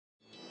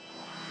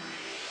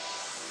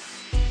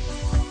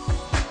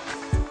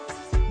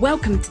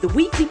Welcome to the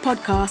weekly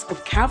podcast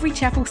of Calvary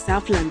Chapel,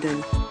 South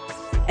London,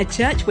 a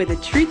church where the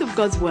truth of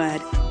God's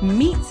word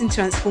meets and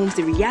transforms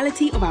the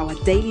reality of our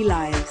daily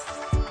lives.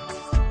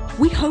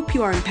 We hope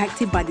you are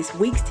impacted by this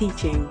week's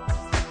teaching.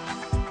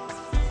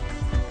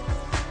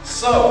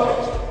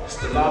 So, it's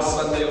the last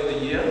Sunday of the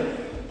year,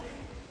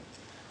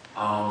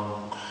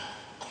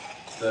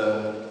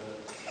 the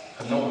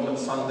penultimate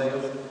Sunday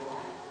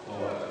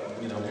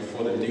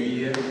before the new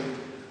year,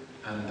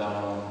 and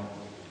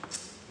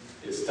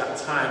it's that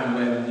time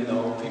when,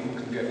 people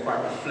can get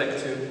quite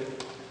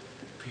reflective,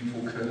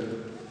 people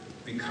can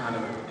be kind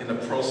of in the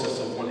process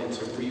of wanting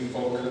to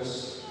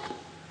refocus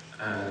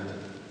and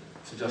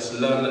to just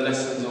learn the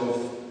lessons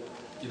of,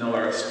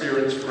 our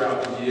experience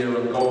throughout the year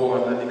and go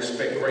on and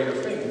expect greater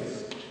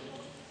things.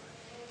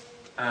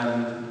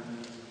 And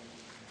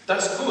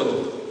that's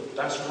good,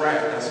 that's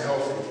right, that's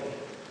healthy.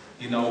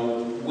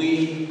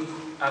 We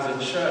as a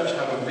church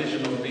have a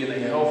vision of being a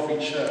healthy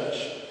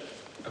church,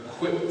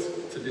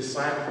 equipped to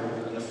disciple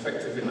and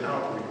effective in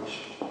outreach.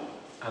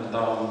 And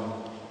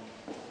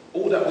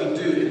all that we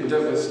do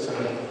endeavors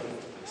to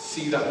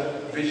see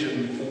that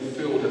vision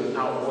fulfilled and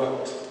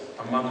outworked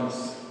among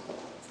us.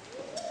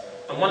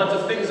 And one of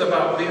the things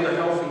about being a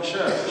healthy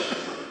church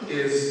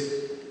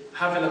is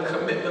having a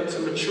commitment to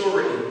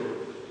maturity.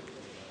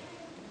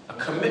 A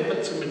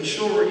commitment to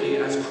maturity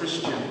as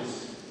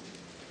Christians.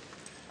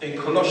 In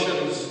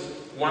Colossians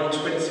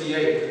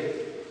 1:28,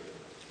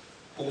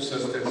 Paul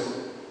says this: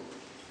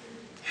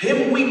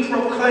 "Him we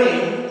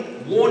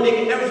proclaim,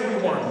 warning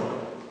everyone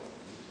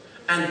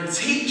and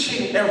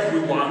teaching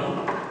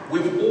everyone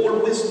with all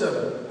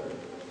wisdom,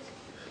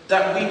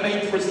 that we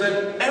may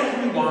present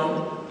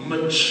everyone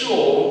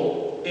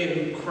mature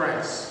in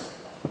Christ."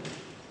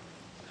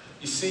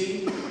 You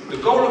see, the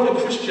goal of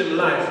the Christian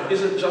life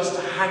isn't just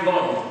to hang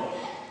on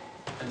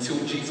until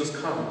Jesus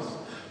comes.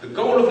 The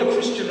goal of the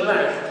Christian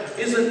life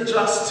isn't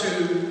just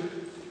to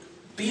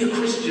be a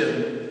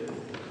Christian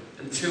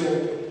until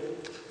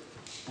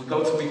we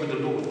go to be with the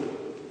Lord.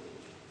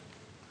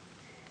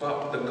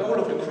 But the goal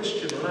of the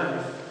Christian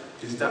life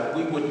is that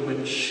we would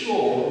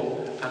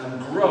mature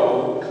and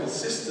grow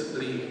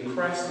consistently in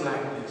Christ's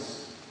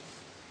likeness.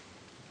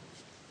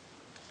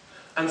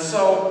 And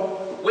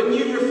so, when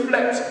you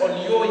reflect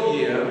on your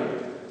year,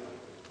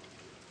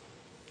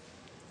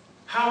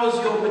 how is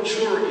your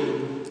maturity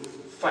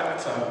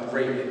factor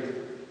rated?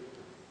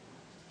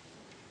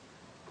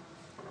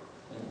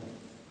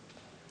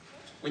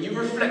 When you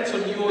reflect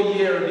on your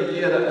year and the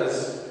year that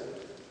has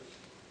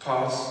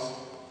passed,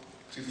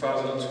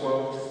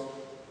 2012,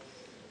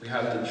 we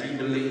had the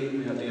Jubilee,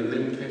 we had the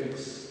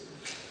Olympics.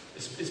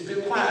 It's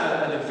been quite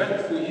an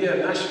eventful year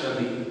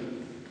nationally.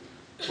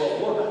 But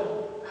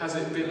what has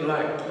it been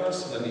like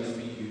personally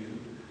for you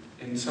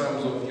in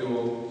terms of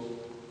your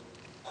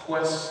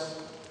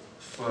quest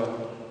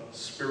for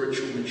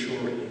spiritual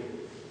maturity?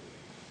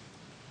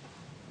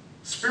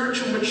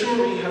 Spiritual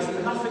maturity has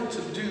nothing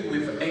to do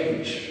with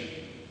age.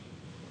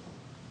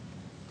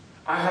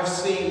 I have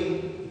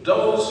seen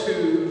those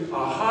who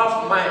are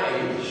half my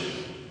age,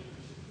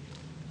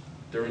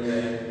 they're in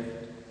their,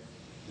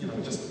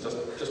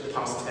 just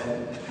past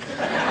 10,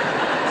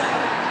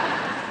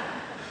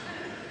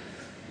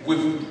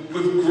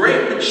 with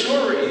great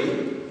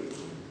maturity,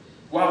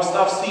 whilst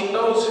I've seen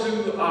those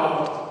who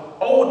are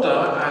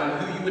older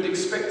and who you would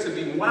expect to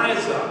be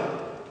wiser,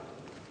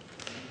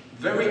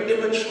 very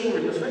immature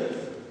in the faith.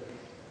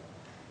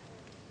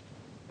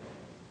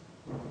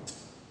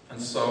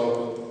 And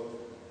so,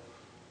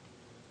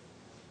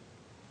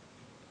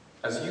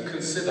 as you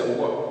consider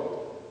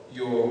what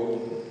your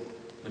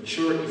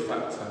maturity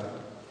factor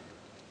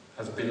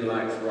has been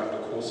like throughout the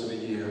course of the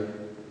year,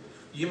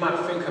 you might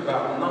think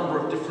about a number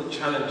of different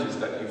challenges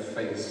that you've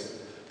faced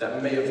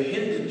that may have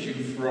hindered you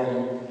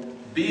from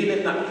being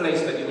in that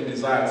place that you would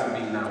desire to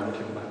be now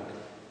looking back.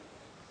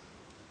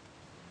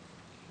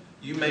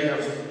 You may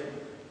have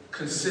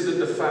considered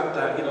the fact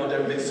that, there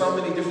have been so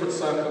many different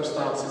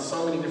circumstances,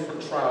 so many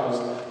different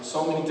trials,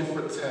 so many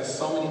different tests,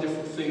 so many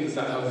different things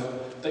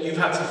that you've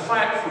had to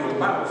fight through and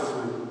battle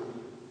through.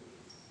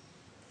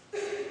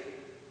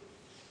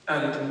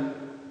 And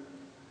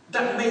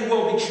that may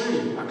well be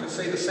true. I can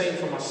say the same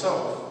for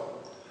myself.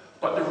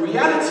 But the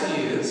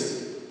reality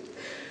is,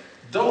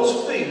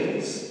 those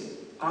things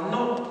are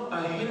not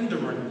a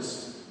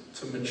hindrance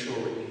to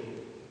maturity,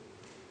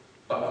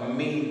 but a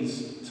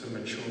means to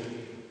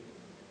maturity.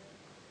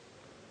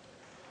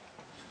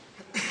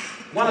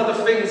 One of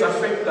the things I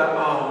think that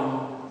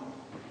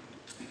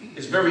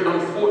is very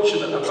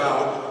unfortunate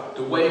about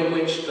the way in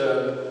which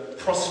the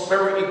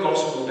prosperity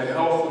gospel, the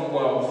health and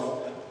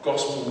wealth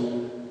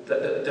gospel,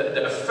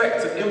 the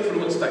effect and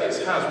influence that it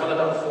has, one of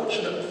the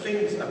unfortunate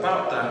things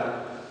about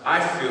that,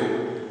 I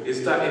feel,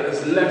 is that it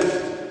has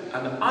left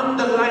an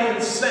underlying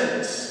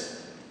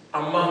sense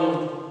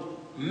among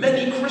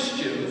many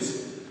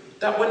Christians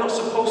that we're not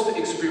supposed to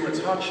experience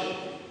hardship.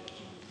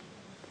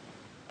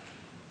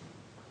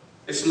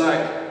 It's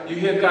like you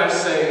hear guys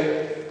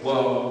say,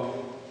 well,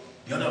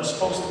 you're not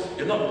supposed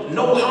to,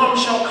 no harm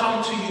shall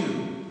come to you.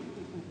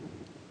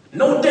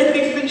 No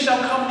deadly thing shall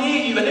come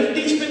near you. And if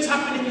these things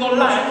happen in your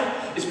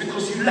life, it's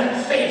because you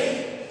lack faith.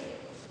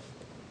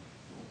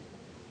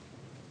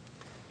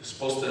 You're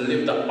supposed to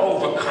live the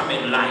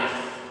overcoming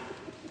life,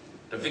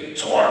 the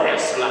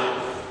victorious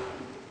life.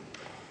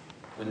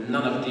 When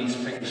none of these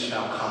things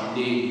shall come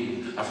near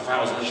you,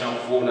 1,000 shall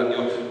fall at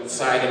your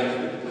side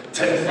and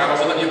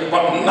 10,000 at your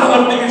butt,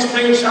 none of these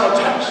things shall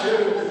touch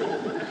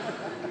you.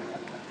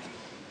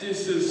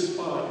 This is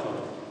Sparta.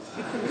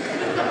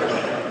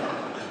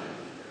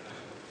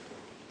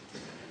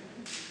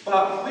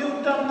 But we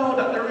all don't know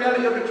that the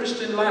reality of the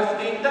Christian life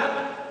ain't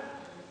that.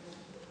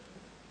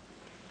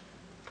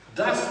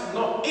 That's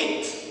not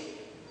it.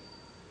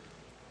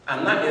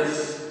 And that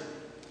is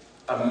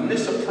a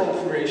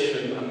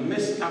misappropriation, a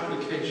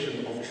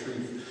misapplication of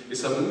truth.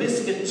 It's a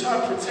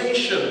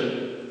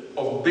misinterpretation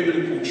of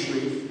biblical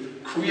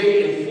truth,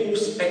 creating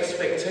false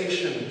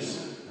expectations.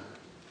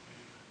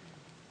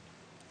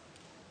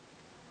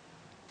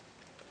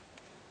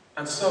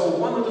 And so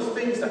one of the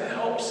things that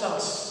helps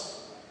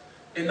us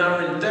in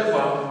our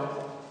endeavor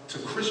to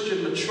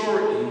Christian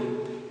maturity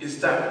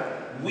is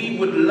that we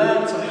would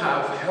learn to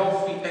have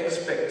healthy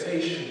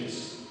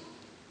expectations.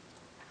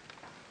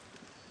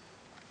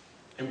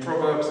 In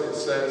Proverbs it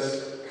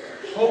says,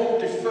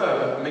 hope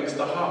deferred makes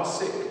the heart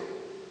sick,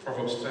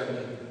 Proverbs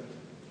 13.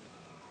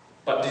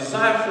 But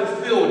desire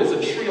fulfilled is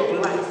a tree of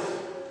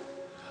life.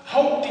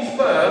 Hope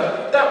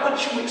deferred, that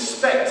which you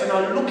expect and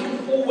are looking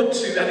forward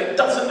to and it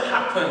doesn't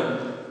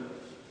happen,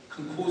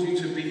 can cause you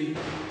to be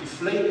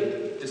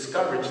deflated,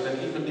 discouraged,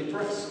 and even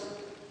depressed.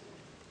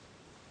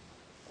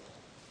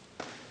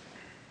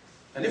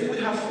 And if we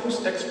have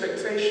false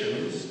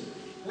expectations,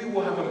 we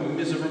will have a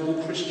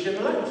miserable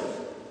Christian life.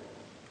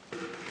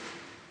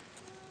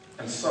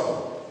 And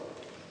so,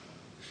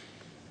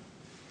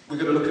 we're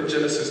going to look at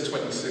Genesis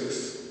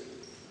 26.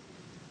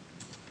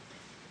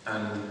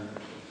 And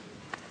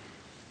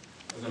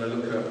we're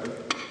going to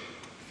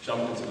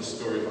jump into the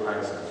story of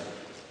Isaac.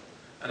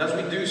 And as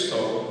we do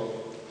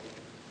so,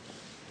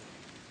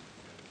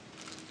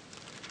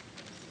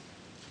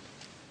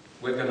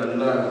 we're going to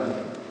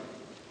learn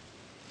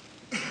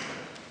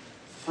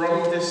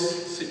from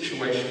this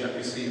situation that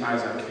we see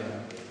Isaac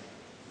in,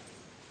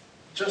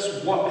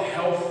 just what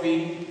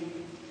healthy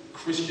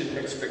Christian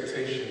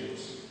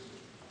expectations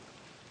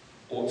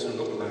ought to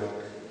look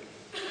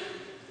like.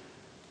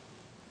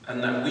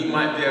 And that we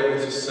might be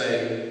able to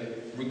say,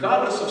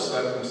 regardless of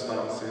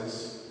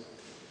circumstances,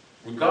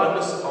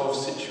 regardless of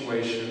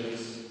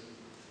situations,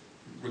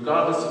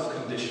 regardless of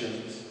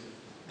conditions,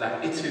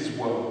 that it is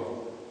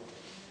well.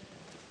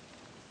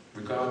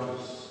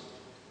 Regardless.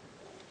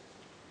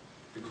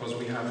 Because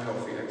we have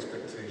healthy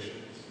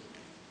expectations.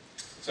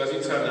 So as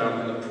you turn now,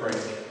 I'm going to pray.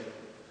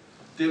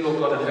 Dear Lord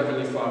God and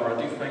Heavenly Father,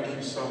 I do thank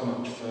you so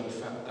much for the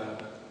fact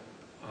that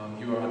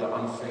you are the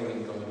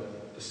unfailing God,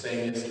 the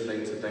same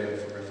yesterday, today,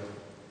 and forever.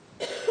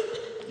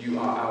 You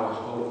are our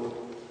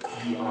hope.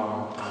 You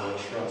are our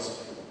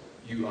trust.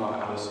 You are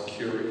our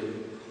security.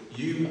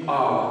 You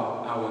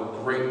are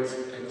our great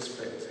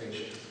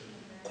expectation.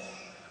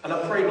 And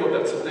I pray, Lord,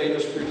 that today,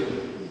 just through the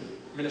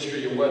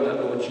ministry of your word,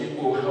 that, Lord, you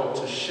will help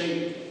to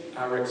shape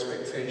our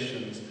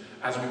expectations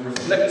as we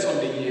reflect on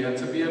the year,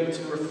 to be able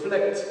to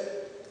reflect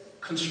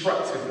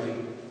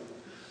constructively.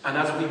 And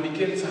as we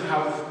begin to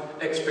have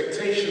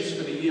expectations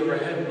for the year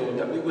ahead, Lord,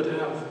 that we would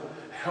have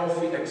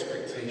healthy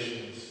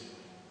expectations.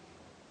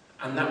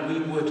 And that we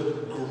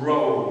would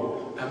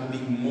grow and be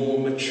more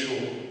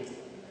mature,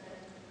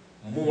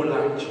 more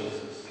like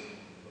Jesus.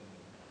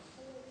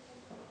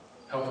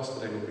 Help us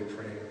today, Lord, we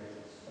pray.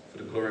 For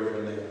the glory of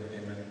your name.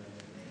 Amen.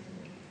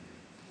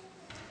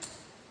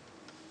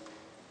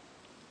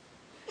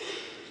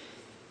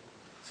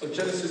 So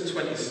Genesis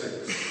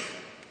 26.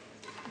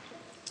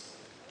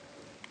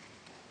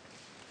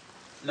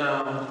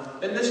 Now,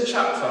 in this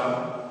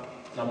chapter,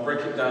 and I'll break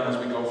it down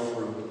as we go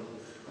through,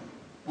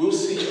 we'll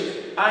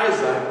see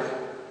Isaac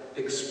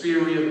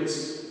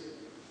experience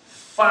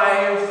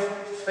 5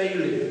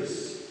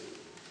 failings.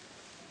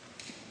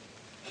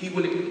 He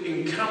will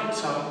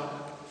encounter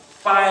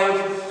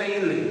 5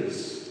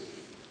 failings.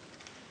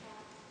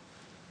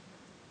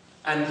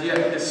 And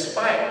yet,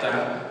 despite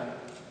that,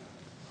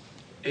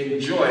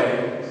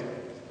 enjoy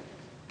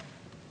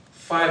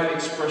 5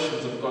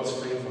 expressions of God's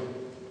favor.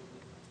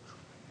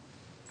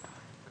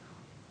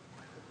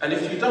 And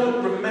if you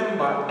don't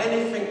remember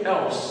anything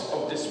else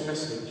of this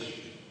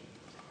message,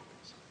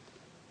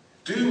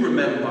 do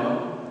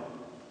remember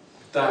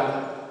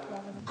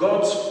that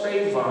God's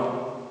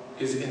favor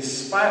is in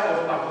spite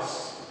of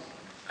us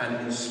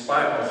and in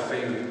spite of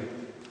failure.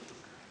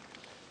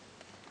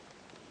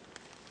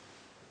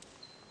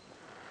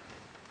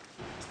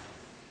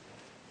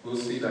 We'll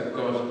see that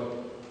God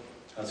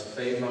has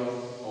favor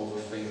over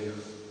failure.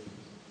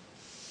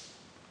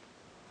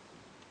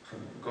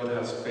 God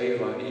has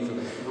favor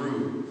even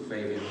through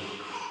failure.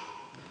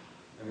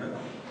 Amen?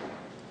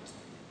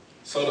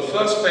 So the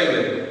first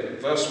failing,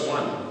 verse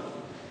 1.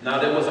 Now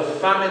there was a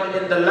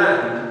famine in the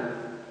land,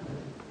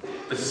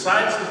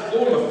 besides the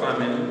former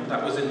famine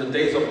that was in the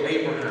days of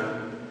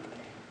Abraham.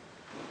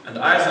 And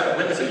Isaac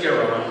went to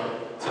Gerar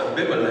to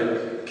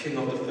Abimelech, king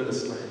of the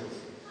Philistines.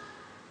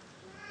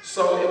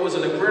 So it was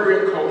an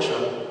agrarian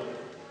culture.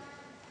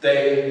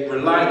 They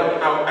relied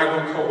on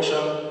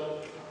agriculture.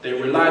 They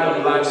relied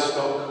on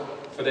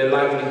livestock for their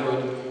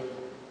livelihood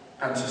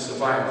and to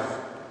survive.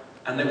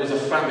 And there was a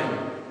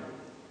famine.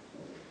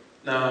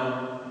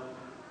 Now,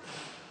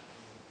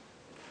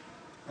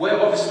 we're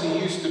obviously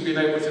used to being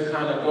able to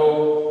kind of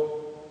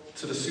go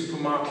to the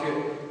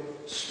supermarket,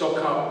 stock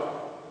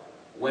up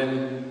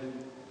when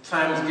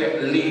times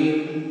get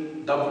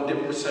lean, double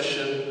dip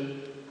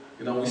recession.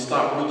 You know, we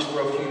start reaching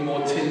for a few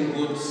more tin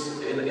goods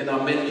in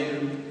our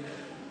menu,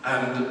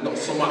 and not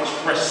so much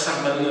fresh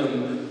salmon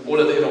and all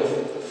of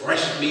the,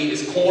 fresh meat.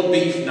 It's corned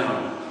beef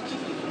now.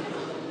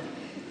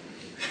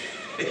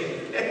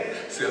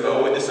 See, I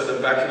know witness at the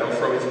back,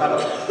 throw his hat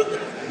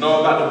up. Know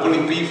about the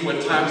bully beef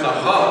when times are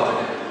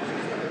hard.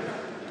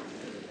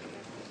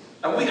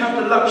 And we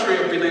have the luxury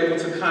of being able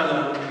to kind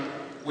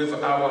of, with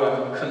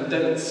our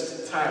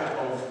condensed type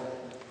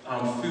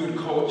of food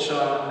culture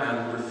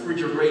and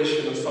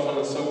refrigeration and so on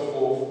and so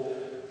forth,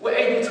 we're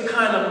able to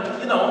kind of,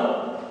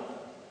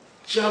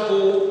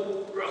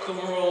 juggle, rock and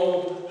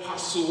roll,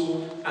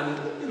 hustle, and,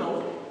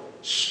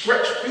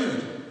 stretch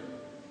food.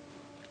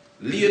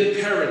 Leon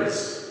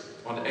Perrins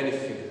on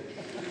anything.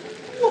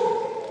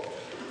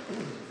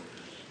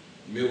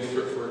 Meal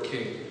fit for a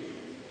king.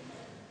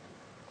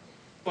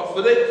 But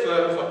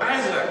for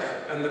Isaac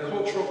and the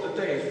culture of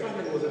the day,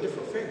 famine was a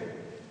different thing.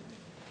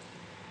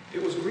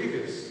 It was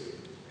grievous.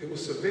 It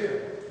was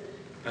severe.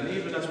 And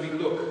even as we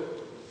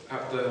look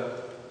at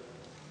the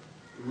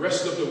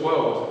rest of the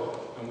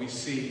world and we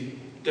see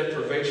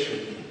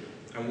deprivation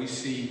and we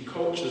see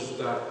cultures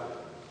that,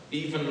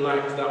 even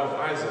like that of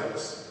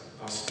Isaac's,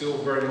 are still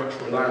very much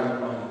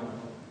reliant on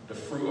the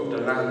fruit of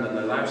the land and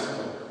the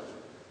livestock,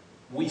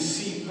 we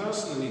see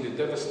personally the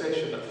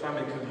devastation that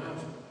famine can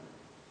have.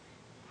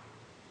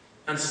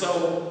 And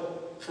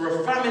so,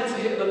 for a famine to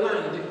hit the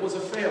land, it was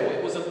a fail.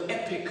 It was an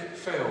epic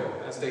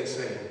fail, as they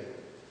say.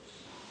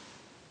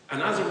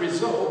 And as a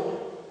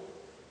result,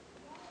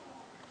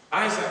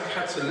 Isaac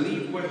had to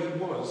leave where he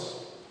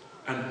was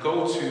and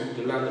go to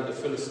the land of the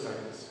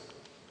Philistines.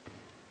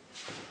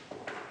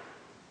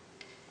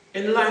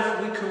 In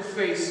life, we can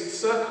face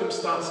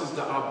circumstances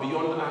that are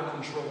beyond our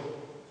control.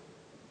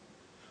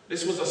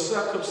 This was a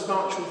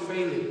circumstantial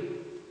failure.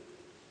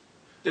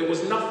 There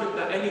was nothing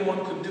that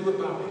anyone could do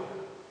about it.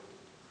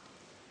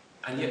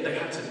 And yet they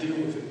had to deal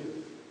with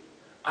it.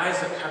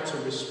 Isaac had to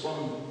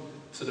respond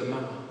to the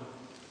matter.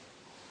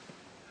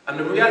 And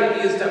the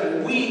reality is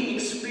that we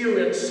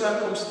experience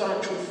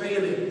circumstantial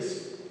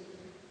failings.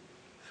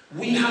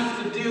 We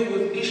have to deal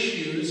with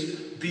issues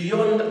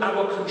beyond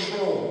our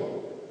control.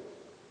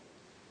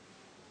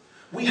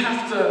 We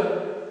have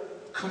to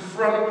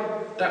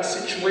confront that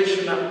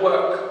situation at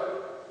work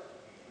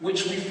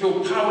which we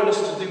feel powerless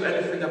to do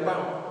anything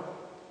about.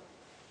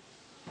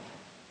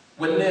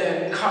 When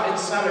they're cutting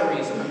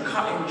salaries and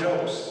cutting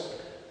jobs.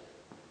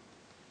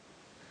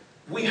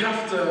 We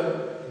have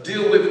to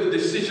deal with the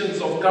decisions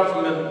of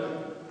government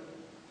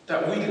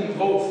that we didn't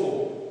vote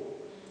for.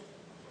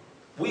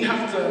 We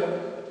have to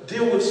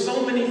deal with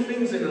so many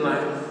things in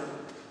life.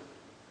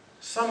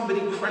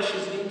 Somebody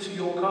crashes into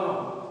your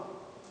car.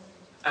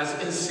 As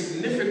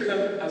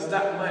insignificant as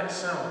that might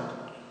sound.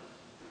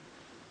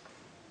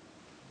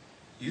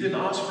 You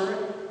didn't ask for it.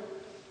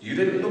 You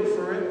didn't look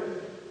for it.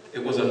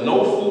 It was a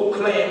no-fault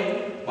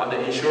claim, but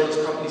the insurance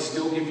company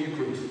still give you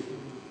grief.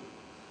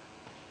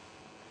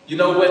 You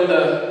know when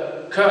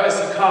the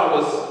courtesy car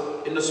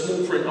was in the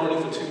small print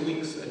only for 2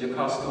 weeks and your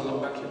car's still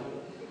not back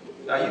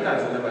in? Now you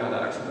guys have never had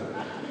an accident.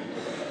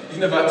 You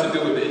never had to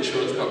deal with the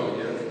insurance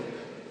company, yeah?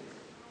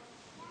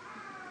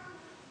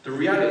 The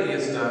reality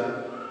is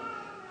that,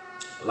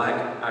 like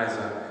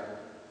Isaac,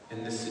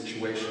 in this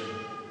situation,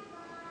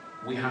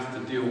 we have to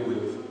deal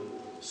with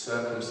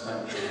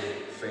circumstantial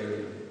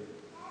failure.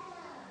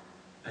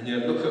 And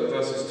yet, look at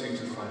verses 2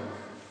 to 5.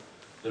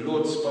 The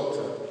Lord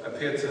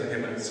appeared to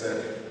him and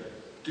said,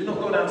 "Do not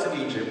go down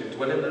to Egypt,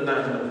 dwell in the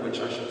land of which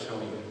I shall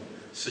tell you.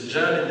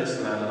 Sojourn in this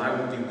land, and I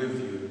will be with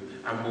you,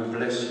 and will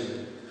bless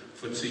you.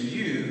 For to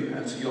you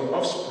and to your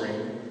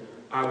offspring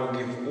I will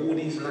give all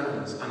these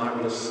lands, and I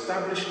will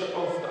establish the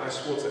oath that I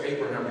swore to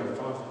Abraham your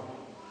father.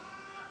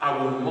 I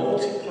will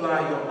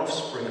multiply your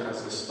offspring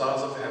as the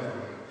stars of heaven,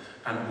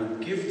 and will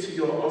give to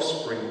your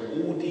offspring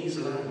all these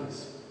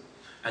lands.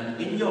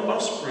 And in your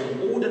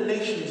offspring all the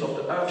nations of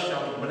the earth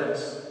shall be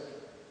blessed,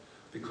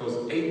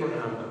 because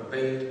Abraham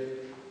obeyed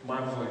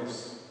my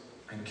voice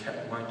and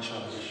kept my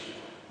charge,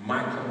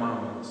 my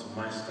commandments,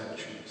 my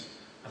statutes,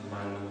 and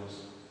my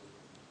laws."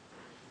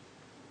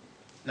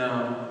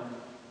 Now,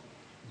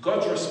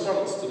 God's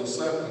response to the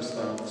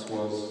circumstance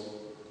was,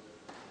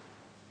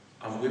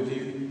 "I'm with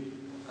you,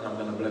 and I'm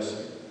going to bless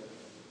you."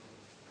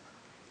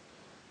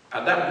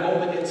 At that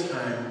moment in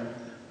time,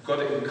 God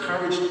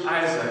encouraged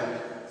Isaac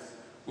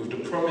with the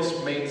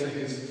promise made to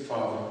his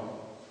father.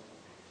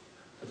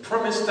 A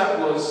promise that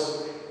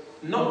was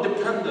not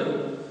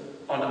dependent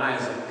on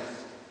Isaac.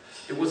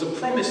 It was a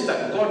promise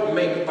that God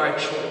made by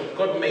choice.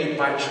 God made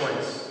by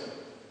choice.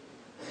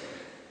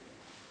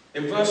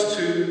 In verse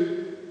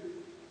 2,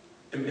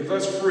 in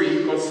verse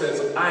 3, God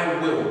says, I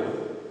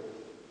will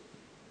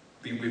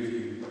be with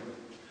you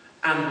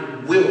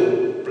and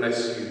will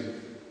bless you.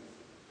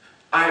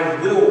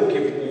 I will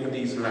give all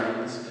these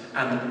lands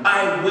and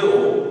I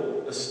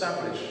will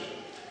establish.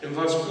 In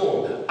verse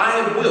 4,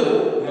 I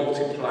will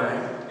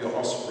multiply your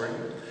offspring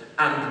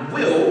and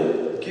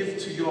will give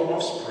to your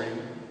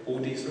offspring all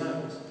these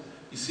lands.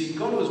 You see,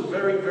 God was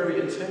very, very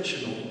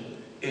intentional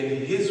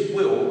in his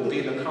will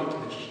being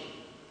accomplished.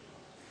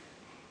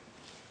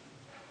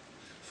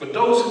 For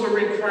those who are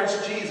in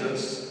Christ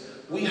Jesus,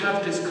 we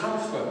have this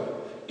comfort,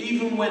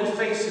 even when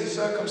facing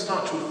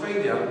circumstantial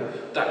failure,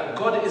 that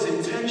God is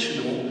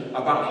intentional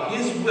about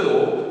his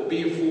will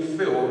being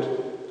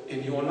fulfilled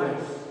in your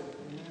life.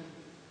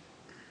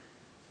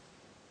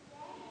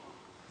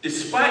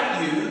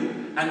 Despite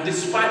you and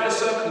despite the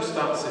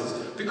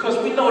circumstances,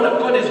 because we know that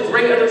God is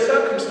greater than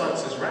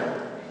circumstances, right?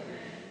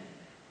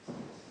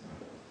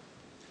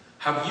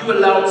 Have you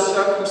allowed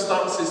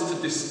circumstances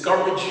to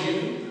discourage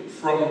you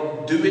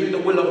from doing the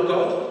will of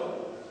God?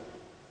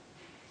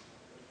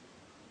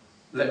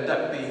 Let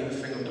that be a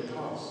thing of the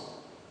past.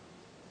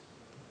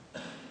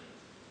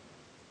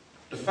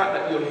 The fact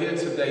that you're here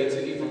today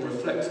to even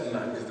reflect on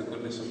that is the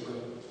goodness of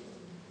God,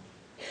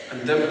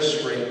 and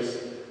demonstrates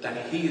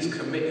that he is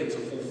committed to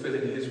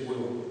fulfilling his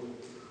will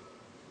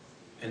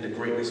in the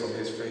greatness of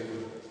his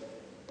favor.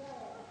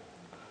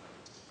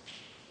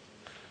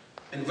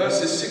 In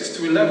verses 6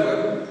 to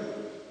 11,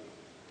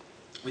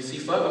 we see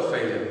further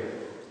failure.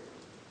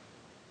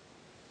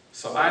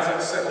 So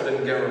Isaac settled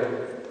in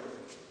Gerar.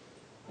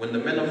 When the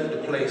men of the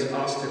place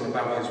asked him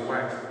about his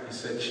wife, he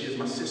said, she is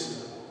my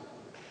sister.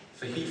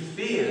 For he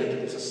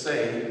feared to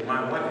say,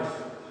 my wife,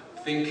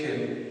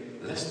 thinking,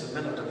 lest the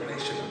men of the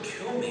place should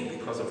kill me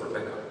because of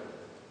Rebekah,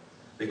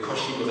 because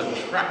she was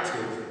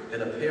attractive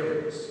in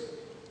appearance.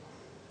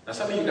 Now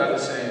some of you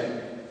guys are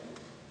saying,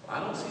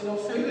 I don't see no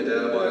failure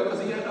there, boy,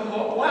 because he had a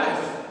hot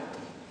wife.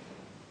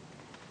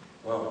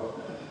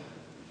 Well,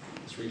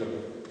 let's read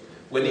on.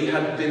 When he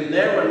had been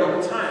there a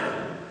long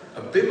time,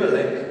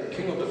 Abimelech,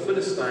 king of the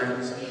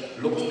Philistines,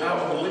 looked out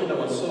of the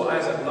window and saw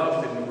Isaac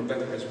laughing with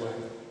Rebekah his wife.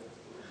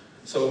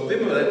 So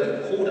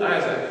Abimelech called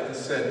Isaac and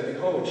said,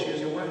 behold, she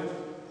is your wife.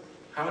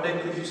 How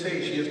then could you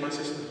say she is my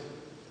sister?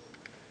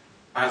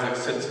 Isaac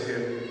said to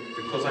him,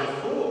 because I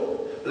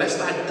thought, lest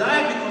I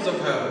die because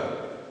of her.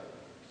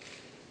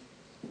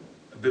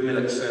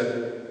 Abimelech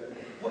said,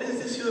 what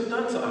is this you have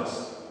done to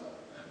us?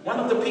 One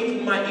of the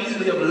people might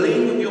easily have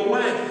lain with your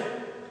wife,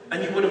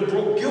 and you would have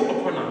brought guilt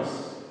upon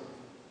us.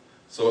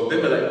 So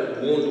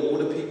Abimelech warned all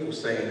the people,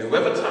 saying,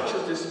 whoever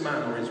touches this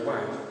man or his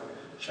wife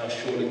shall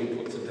surely be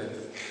put to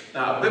death.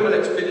 Now,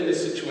 Abimelech's been in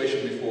this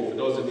situation before. For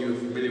those of you who are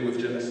familiar with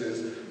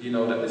Genesis, you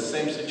know that the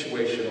same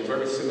situation, or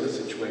very similar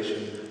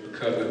situation,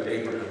 occurred with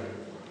Abraham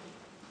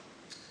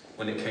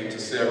when it came to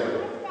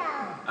Sarah.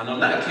 And on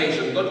that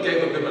occasion, God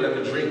gave Abimelech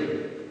a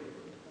dream.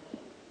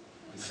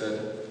 He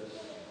said,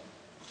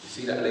 you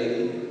see that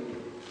lady?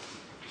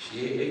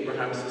 She ain't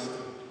Abraham's sister.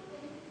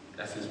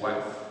 That's his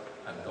wife.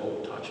 And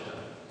don't touch her.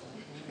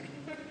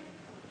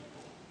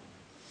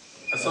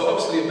 And so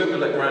obviously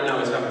Abimelech right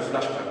now is having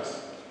flashbacks.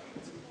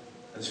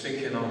 And he's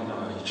thinking, oh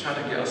no, you're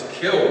trying to get us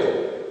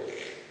killed.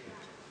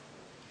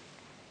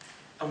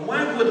 And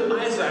why would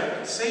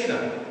Isaac say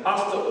that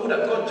after all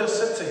that God just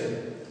said to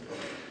him?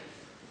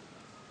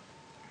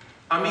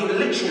 I mean,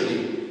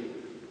 literally,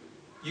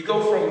 you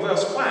go from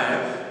verse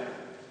 5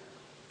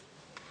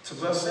 to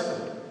verse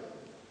 7,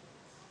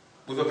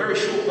 with a very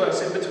short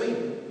verse in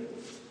between.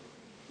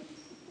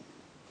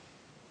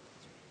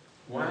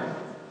 Why?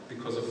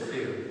 Because of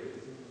fear.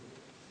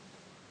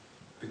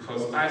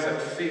 Because Isaac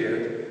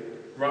feared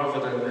rather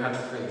than had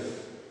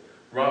faith,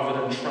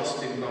 rather than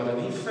trusting God,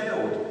 and he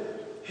failed.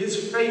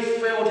 His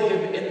faith failed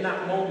him in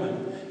that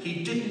moment.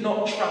 He did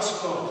not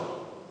trust God.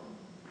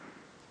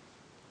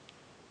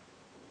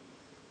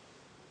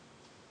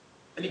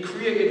 And he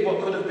created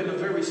what could have been a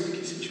very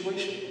sticky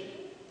situation.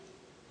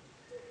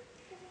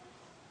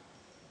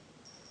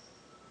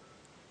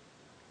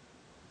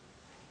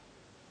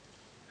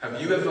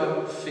 Have you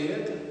ever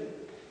feared?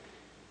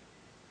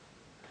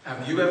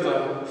 Have you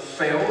ever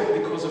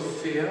failed because of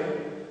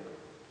fear?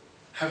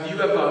 Have you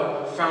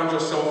ever found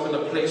yourself in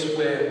a place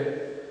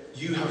where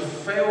you have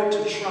failed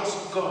to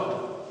trust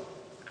God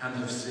and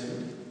have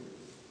sinned?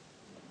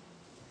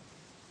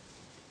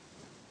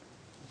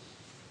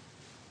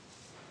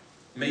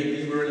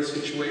 Maybe you were in a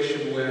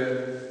situation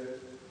where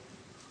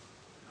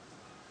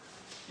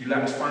you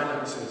lacked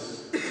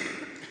finances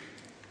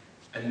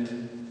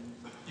and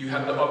you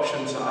had the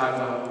option to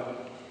either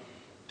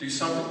do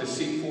something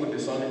deceitful and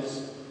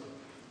dishonest,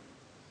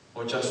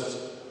 or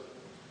just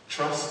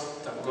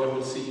trust that God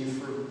will see you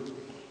through.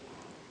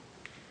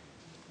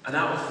 And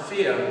out of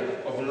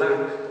fear of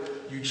lack,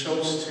 you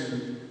chose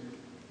to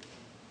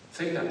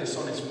take that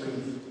dishonest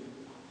move.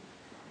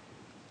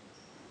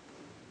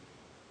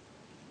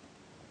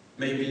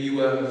 Maybe you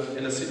were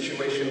in a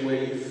situation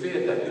where you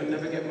feared that you'd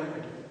never get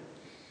married.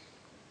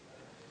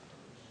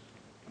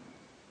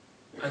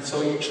 And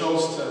so you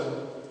chose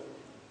to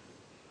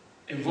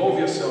involve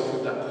yourself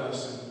with that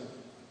person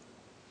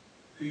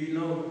who you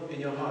know in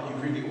your heart you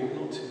really ought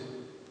not to.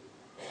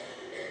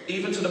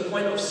 Even to the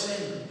point of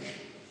sin.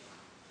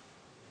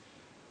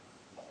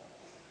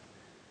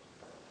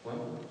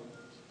 Well,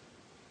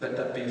 let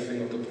that be a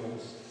thing of the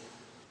past.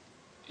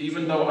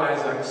 Even though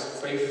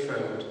Isaac's faith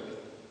failed,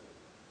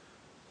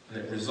 and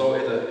it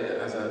resulted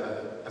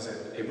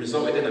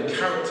in a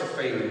character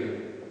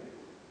failing,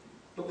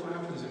 look what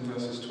happens in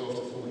verses 12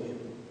 to 14.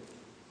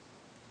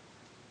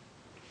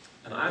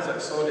 And Isaac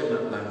sowed in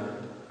that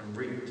land and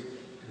reaped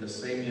in the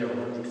same year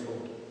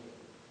 100-fold.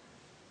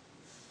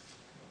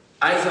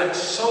 Isaac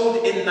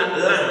sowed in that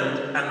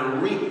land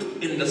and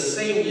reaped in the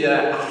same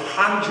year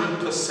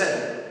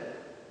 100%.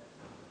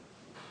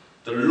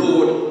 The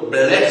Lord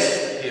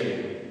blessed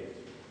him.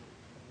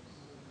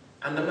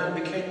 And the man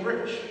became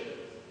rich.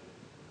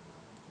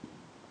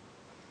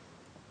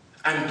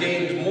 And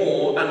gained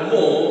more and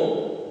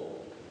more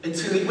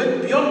until he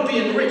went beyond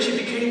being rich, he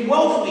became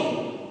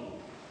wealthy.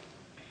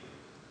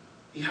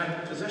 He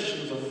had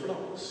possessions of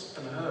flocks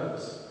and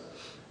herds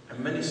and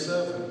many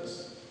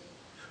servants,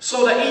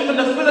 so that even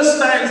the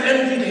Philistines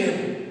envied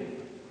him.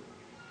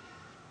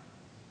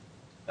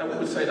 Now we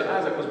would say that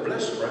Isaac was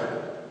blessed,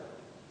 right?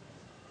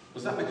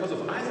 Was that because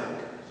of Isaac?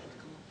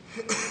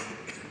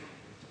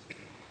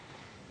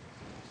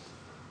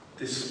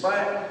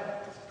 Despite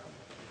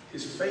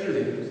his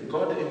failings,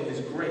 God in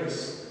his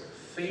grace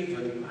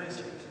favored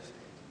Isaac.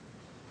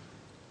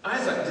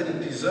 Isaac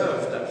didn't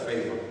deserve that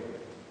favor,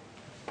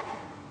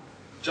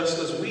 just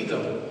as we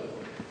don't.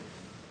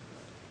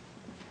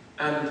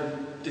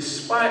 And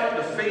despite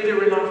the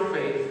failure in our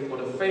faith or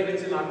the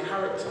failings in our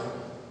character,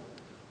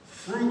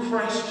 through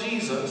Christ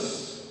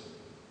Jesus,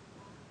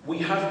 we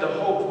have the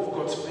hope of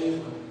God's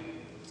favor.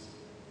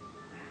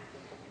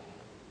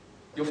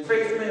 Your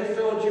faith may have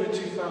failed you in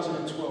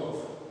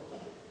 2012.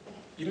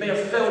 You may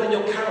have failed in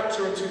your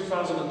character in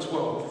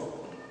 2012.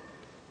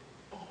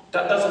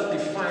 That doesn't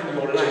define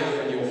your life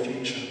and your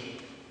future.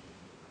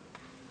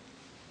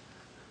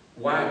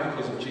 Why?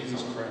 Because of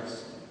Jesus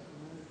Christ.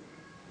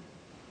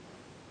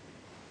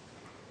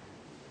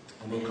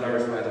 And we'll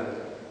clarify that.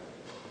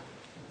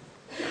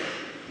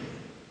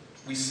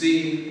 We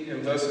see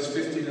in verses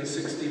 15 and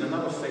 16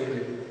 another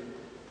failure.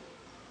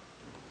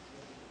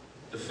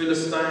 The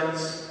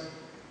Philistines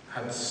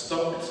had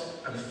stocked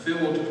and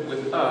filled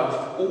with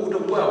earth all the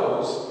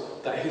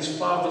wells that his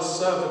father's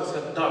servants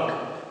had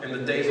dug in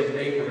the days of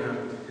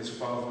Abraham, his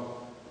father.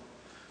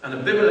 And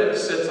Abimelech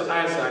said to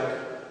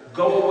Isaac,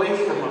 "Go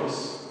away from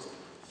us,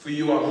 for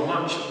you are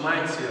much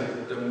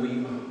mightier than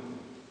we are."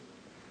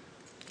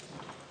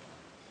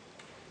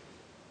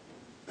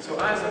 So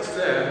Isaac's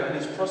there and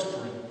he's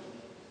prospering.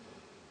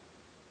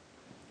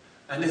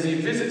 And as he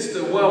visits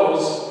the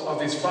wells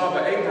of his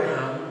father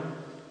Abraham,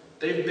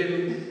 they've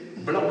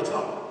been blocked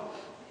up.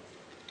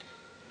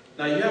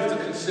 Now you have to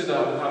consider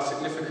how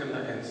significant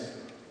that is.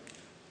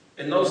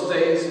 In those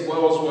days,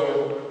 wells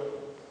were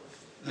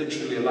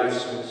literally a life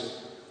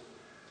source.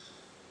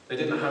 They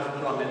didn't have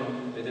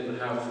plumbing, they didn't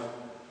have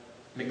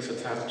mixer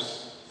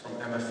taps from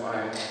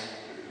MFI.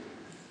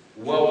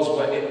 Wells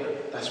were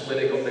it. That's where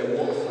they got their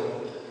water from.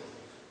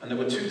 And there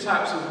were two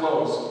types of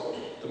wells.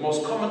 The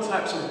most common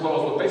types of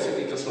wells were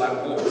basically just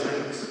like water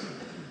tanks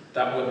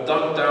that were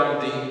dug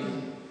down deep,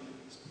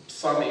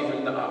 some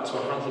even up to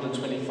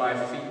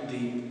 125 feet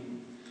deep.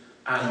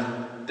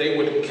 And they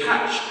would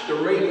catch the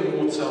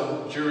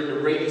rainwater during the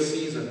rainy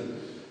season,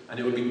 and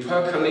it would be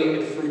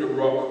percolated through the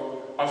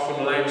rock,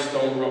 often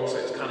limestone rock, so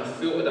it's kind of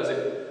filtered as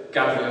it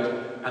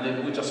gathered, and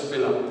it would just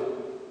fill up.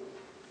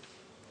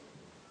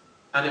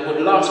 And it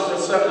would last for a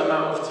certain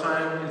amount of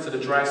time into the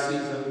dry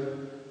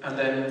season, and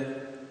then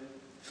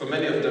for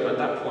many of them at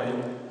that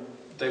point,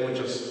 they would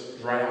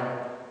just dry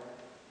out.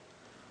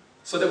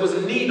 So there was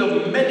a need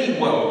of many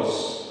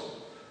wells.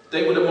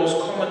 They were the most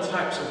common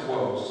types of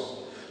wells.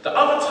 The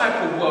other type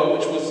of well,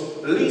 which was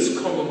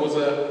least common, was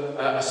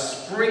a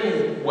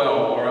spring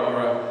well, or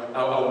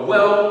a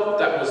well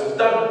that was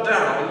dug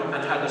down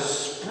and had a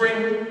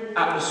spring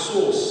at the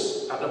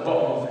source, at the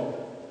bottom of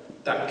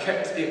it, that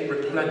kept it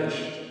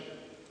replenished.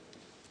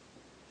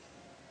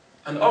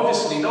 And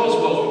obviously those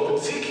wells were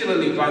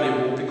particularly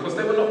valuable because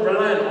they were not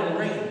reliant on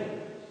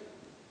rain.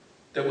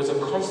 There was a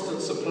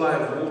constant supply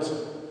of water.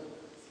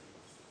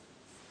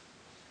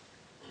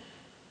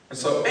 And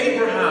so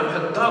Abraham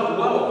had dug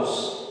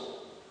wells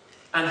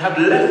and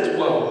had left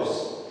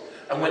wells.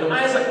 And when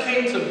Isaac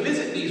came to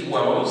visit these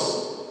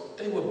wells,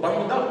 they were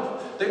bunged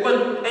up. They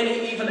weren't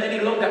even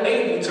any longer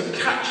able to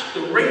catch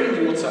the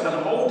rainwater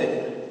and hold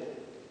it.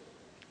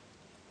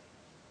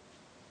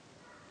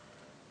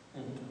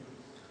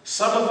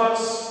 Some of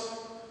us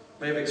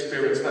may have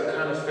experienced that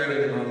kind of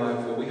failing in our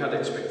life where we had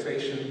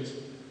expectations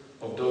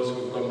of those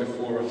who have gone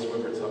before us,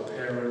 whether it's our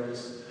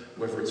parents,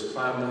 whether it's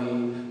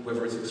family,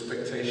 whether it's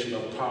expectation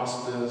of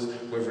pastors,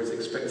 whether it's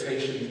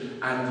expectation,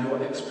 and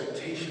your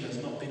expectation has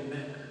not been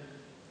met.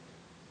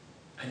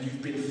 And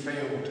you've been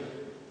failed.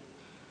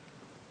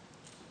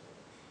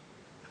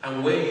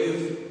 And where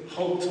you've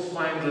hoped to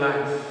find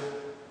life,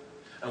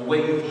 and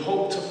where you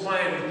hope to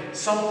find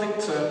something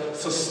to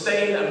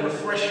sustain and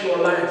refresh your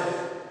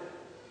life,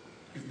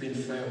 you've been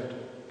failed.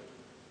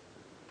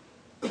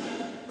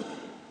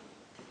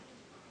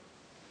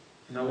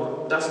 You know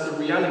what? That's the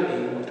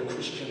reality of the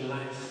Christian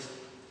life.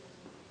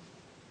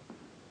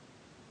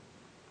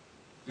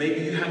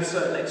 Maybe you had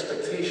certain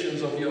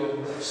expectations of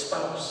your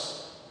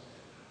spouse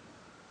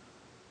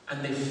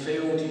and they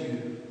failed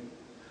you.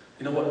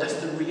 You know what? That's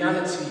the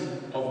reality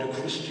of the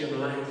Christian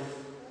life.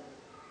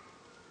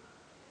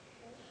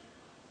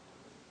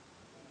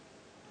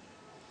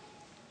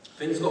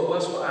 Things got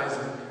worse for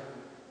Isaac.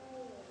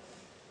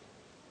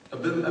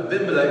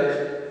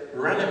 Abimelech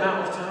ran him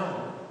out of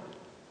town.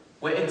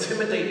 We're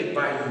intimidated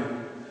by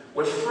you.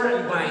 We're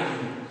threatened by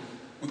you.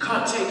 We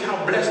can't take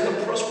how blessed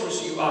and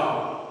prosperous you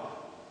are.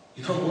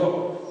 You know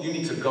what? You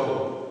need to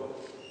go.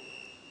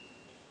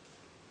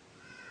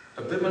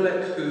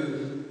 Abimelech,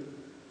 who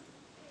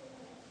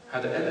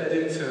had entered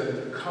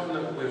into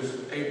covenant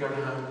with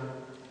Abraham,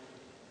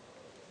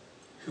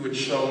 who had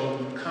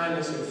shown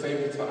kindness and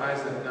favor to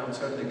Isaac, now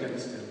turned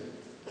against him.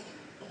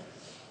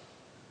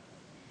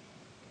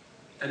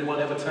 Anyone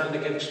ever turned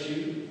against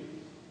you?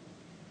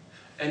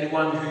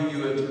 Anyone who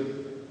you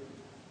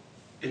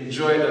had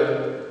enjoyed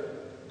a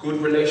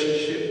good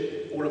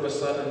relationship, all of a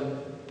sudden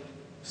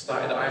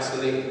started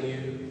isolating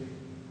you,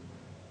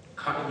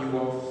 cutting you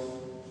off,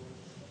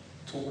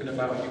 talking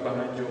about you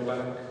behind your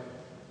back,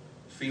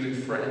 feeling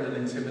threatened and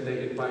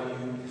intimidated by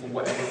you for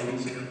whatever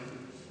reason.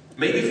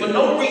 Maybe for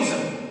no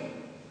reason.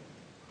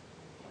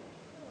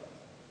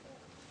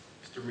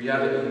 It's the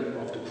reality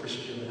of the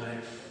Christian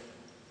life.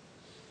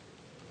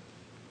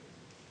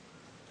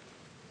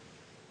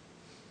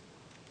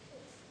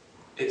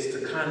 It's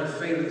the kind of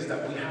failures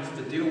that we have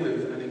to deal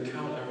with and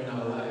encounter in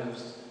our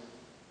lives.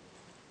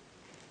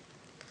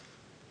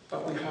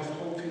 But we have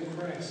hope in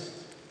Christ.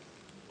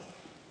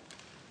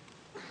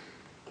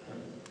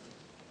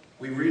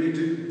 We really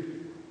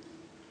do.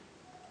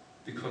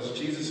 Because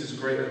Jesus is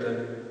greater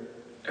than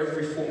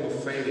every form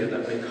of failure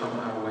that may come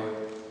our way.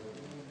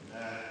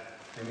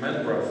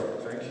 Amen, brother.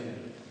 Thank you.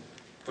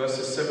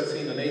 Verses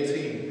 17 and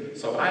 18.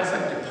 So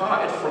Isaac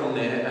departed from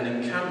there and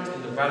encamped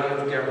in the valley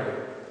of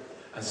Gerar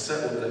and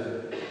settled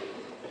there.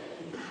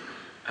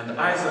 And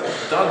Isaac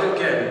dug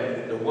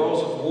again the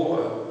wells of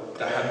water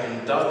that had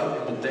been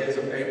dug in the days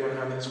of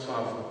Abraham his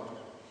father,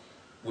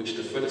 which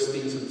the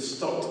Philistines had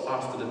stopped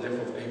after the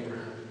death of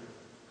Abraham.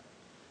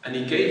 And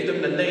he gave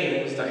them the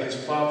names that his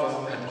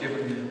father had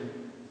given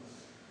them.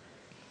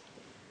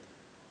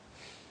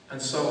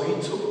 And so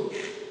he took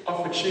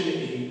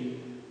opportunity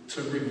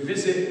to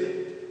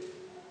revisit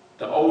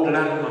the old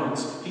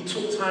landmarks. He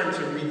took time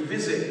to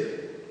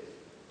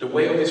revisit the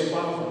way of his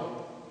father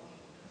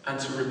and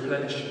to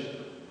replenish it.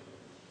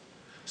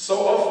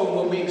 So often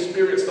when we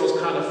experience those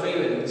kind of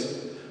failings,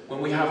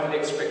 when we have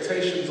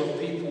expectations of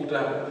people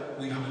that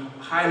we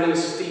highly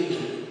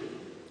esteem,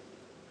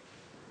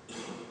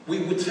 we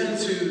would tend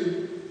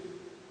to,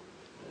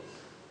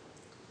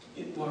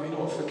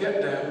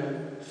 forget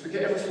them,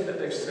 forget everything that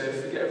they've said,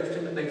 forget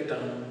everything that they've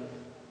done.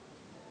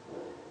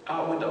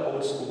 Out with the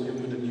old school,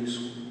 in with the new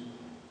school.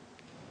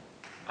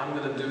 I'm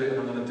going to do it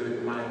and I'm going to do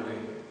it my way.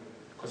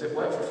 Because it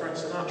worked for Frank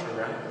Sinatra,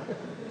 right?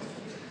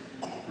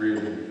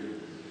 Really.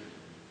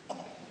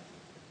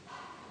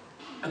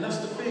 And that's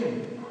the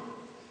thing.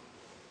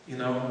 You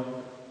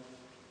know,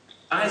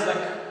 Isaac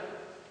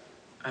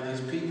and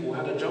his people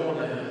had a job on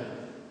their hand.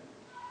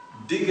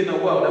 Digging a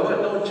well. There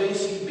weren't no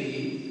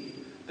JCB.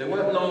 There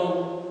weren't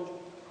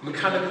no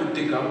mechanical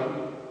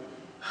digger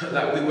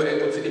like we were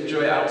able to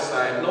enjoy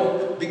outside.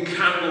 No big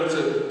candle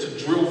to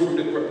drill through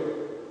the ground.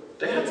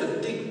 They had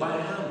to dig by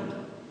hand.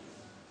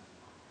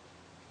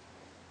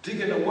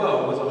 Digging a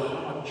well was a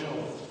hard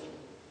job.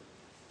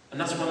 And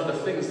that's one of the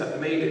things that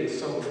made it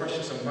so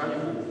precious and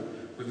valuable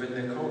within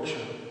their culture.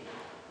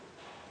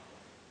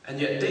 And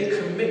yet they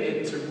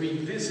committed to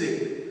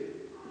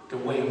revisit the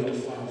way of the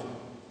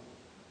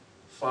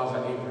Father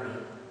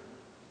Abraham.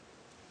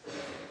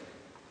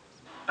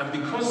 And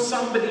because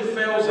somebody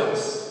fails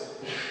us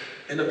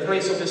in a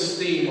place of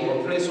esteem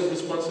or a place of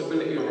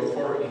responsibility or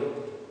authority,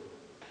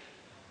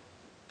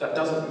 that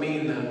doesn't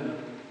mean that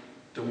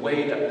the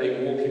way that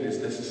they walk in is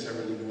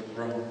necessarily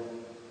wrong.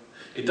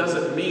 It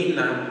doesn't mean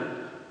that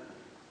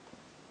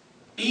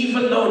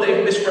even though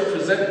they've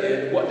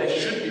misrepresented, what they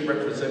should be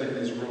representing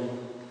is wrong.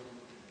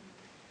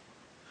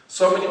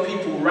 So many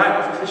people write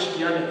off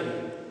Christianity.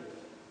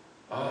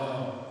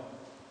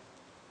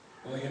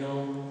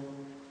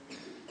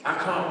 I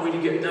can't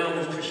really get down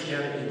with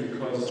Christianity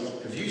because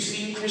have you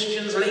seen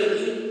Christians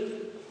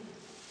lately?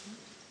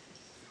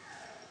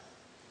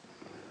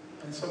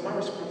 And so my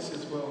response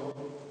is, well,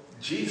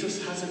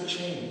 Jesus hasn't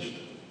changed.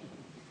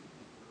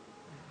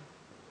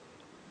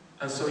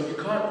 And so you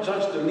can't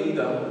judge the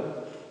leader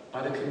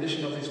by the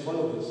condition of his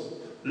followers.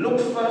 Look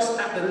first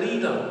at the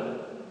leader.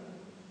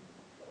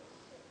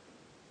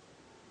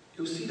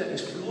 You'll see that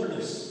he's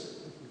flawless.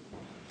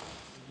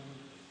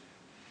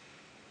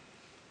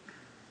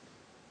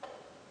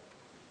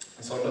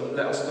 And so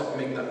let us not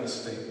make that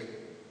mistake.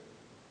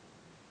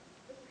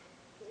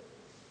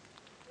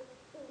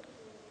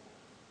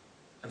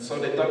 so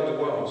they dug the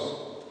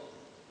wells,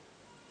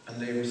 and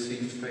they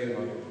received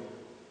favour.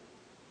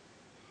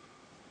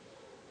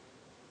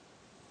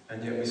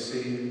 And yet we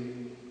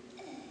see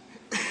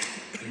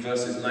in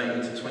verses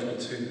 19 to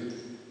 22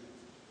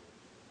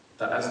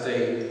 that as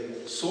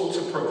they sought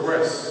to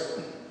progress,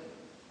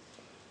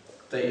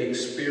 they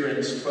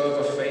experienced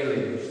further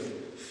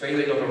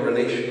failing of a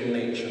relational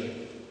nature.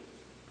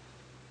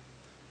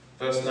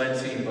 Verse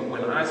 19, but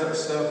when Isaac's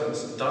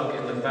servants dug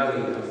in the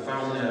valley and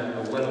found there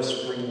a well of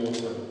spring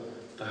water,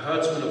 the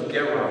herdsmen of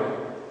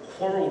Gerar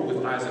quarreled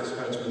with Isaac's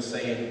herdsmen,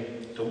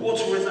 saying, the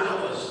water is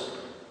ours.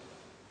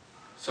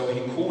 So he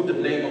called the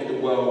name of the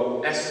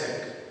well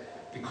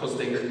Esek, because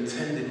they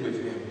contended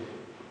with him.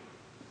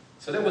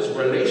 So there was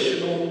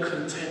relational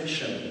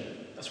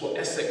contention. That's what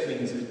Esek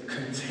means,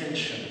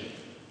 contention.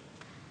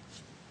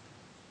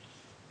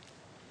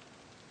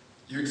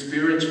 You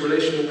experience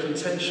relational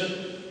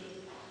contention?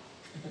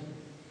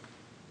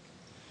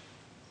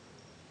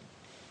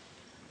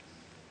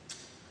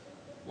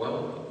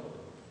 Well,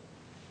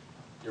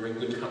 you're in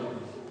good company.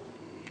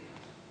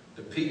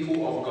 The people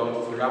of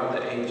God throughout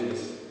the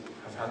ages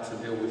have had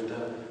to deal with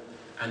that,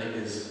 and it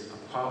is a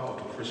part of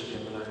the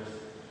Christian life.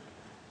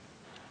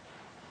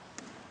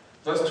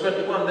 Verse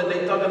 21, then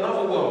they dug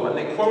another well, and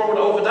they quarreled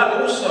over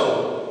that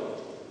also.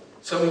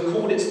 So he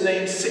called its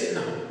name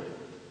Sitnah.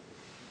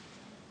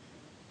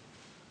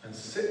 And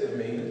Sitnah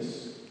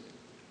means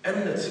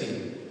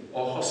enmity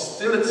or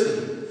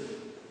hostility.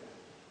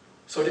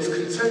 So this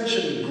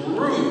contention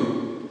grew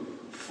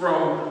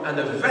from an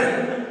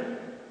event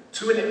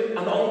to an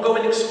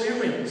ongoing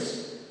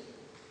experience,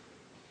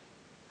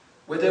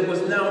 where there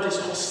was now this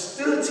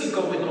hostility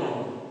going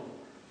on.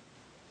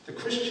 The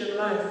Christian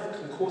life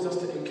can cause us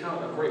to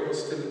encounter great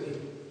hostility.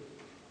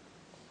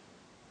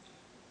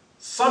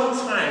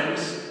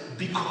 Sometimes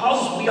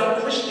because we are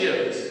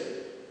Christians.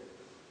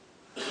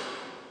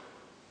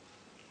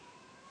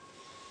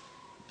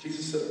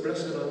 Jesus said,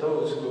 blessed are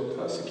those who are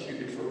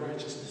persecuted for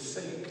righteousness'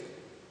 sake.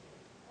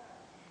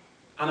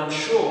 And I'm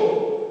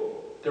sure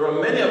there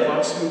are many of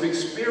us who've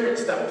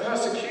experienced that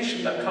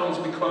persecution that comes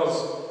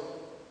because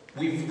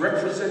we've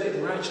represented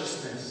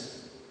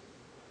righteousness.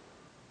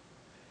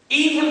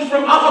 Even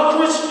from other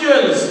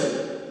Christians.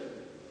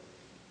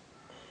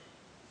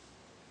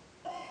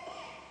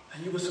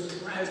 And you were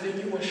surprised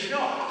and you were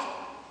shocked.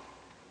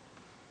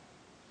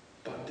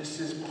 But this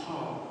is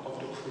part of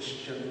the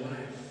Christian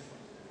life.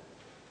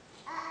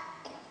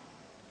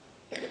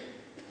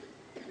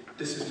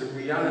 This is the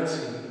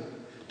reality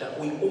that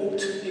we ought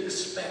to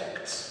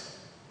expect.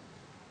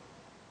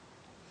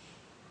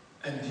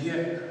 And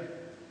yet,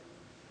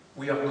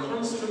 we are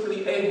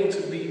constantly able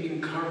to be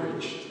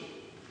encouraged.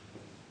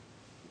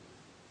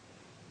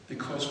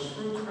 Because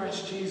through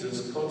Christ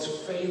Jesus, God's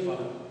favour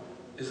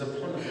is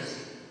upon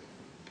us.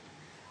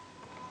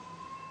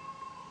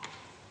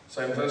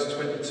 So in verse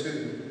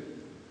 22,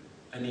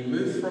 and he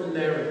moved from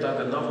there and dug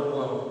another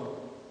well,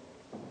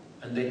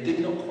 and they did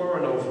not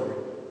quarrel over it.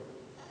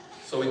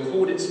 So he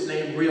called its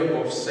name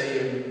Rehoboth,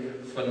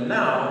 saying, for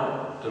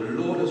now the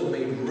Lord has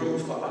made room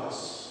for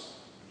us,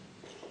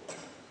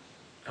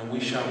 and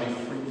we shall be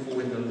fruitful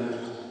in the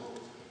land.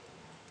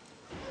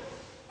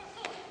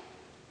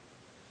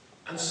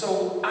 And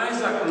so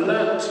Isaac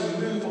learned to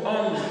move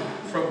on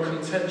from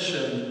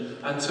contention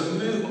and to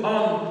move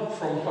on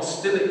from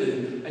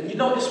hostility. And you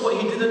notice what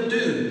he didn't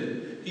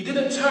do? He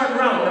didn't turn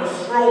around and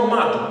throw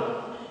mud.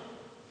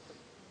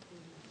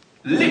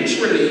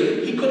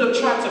 Literally, he could have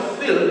tried to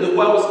fill the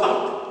wells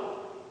up.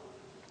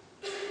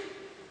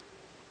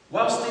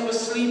 Whilst they were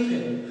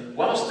sleeping,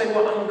 whilst they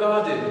were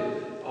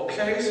unguarded.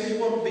 Okay, so you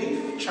want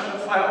beef? Trying to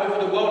fight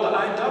over the well that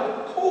I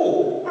dug?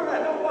 Cool. All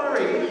right, don't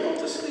worry. You go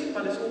to sleep,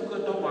 man. It's all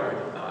good. Don't worry.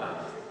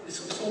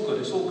 It's all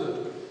good. It's all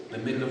good. In the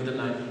middle of the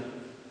night.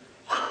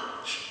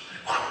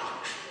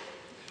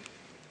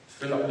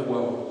 Fill up the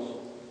wells.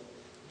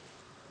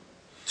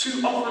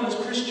 Too often as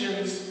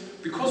Christians,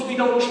 because we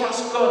don't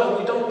trust God and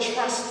we don't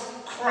trust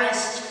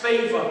Christ's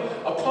favour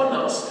upon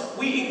us,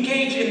 we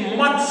engage in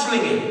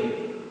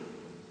mudslinging.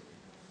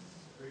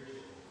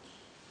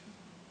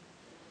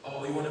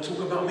 Oh, you want to talk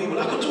about me? Well,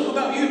 I can talk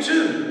about you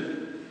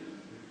too.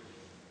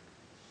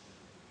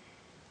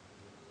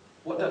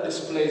 What that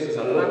displays is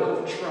a lack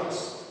of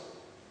trust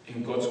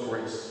in God's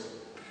grace.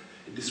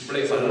 It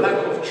displays a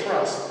lack of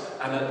trust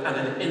and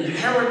an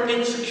inherent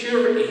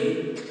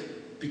insecurity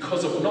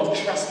because of not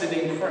trusting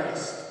in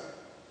Christ.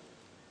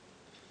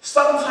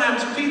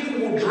 Sometimes people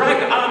will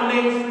drag our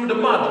name through the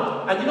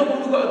mud, and you know what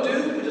we've got to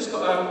do? We just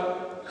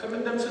got to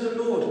commit them to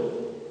the Lord.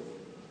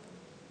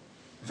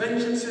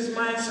 Vengeance is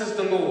mine, says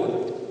the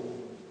Lord.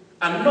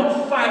 And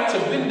not fight to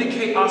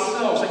vindicate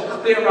ourselves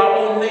and clear our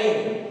own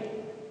name.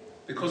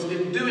 Because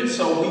in doing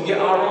so, we get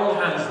our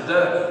own hands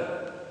dirty.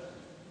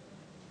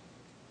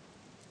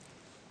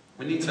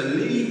 We need to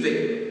leave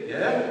it,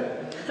 yeah?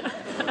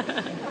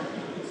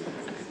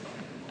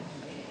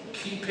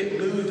 Keep it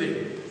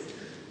moving.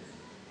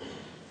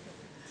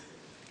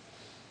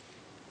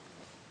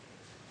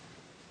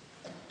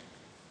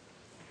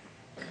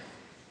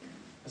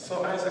 And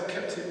so Isaac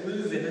kept it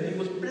moving and he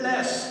was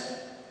blessed.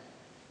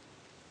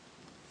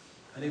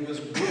 And he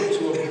was brought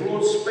to a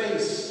broad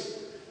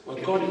space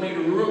where God made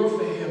room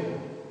for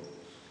him.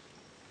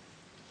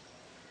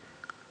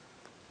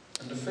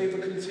 And the favour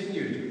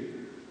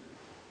continued.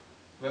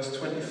 Verse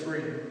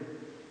 23.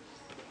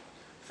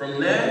 From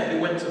there he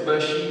went to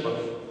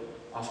Beersheba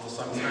after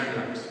some time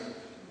lapse.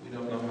 We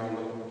don't know how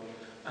long.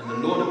 And the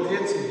Lord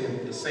appeared to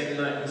him the same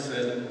night and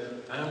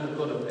said, I am the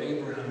God of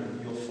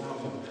Abraham, your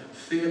father.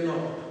 Fear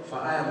not, for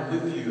I am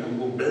with you and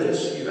will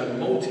bless you and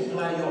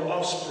multiply your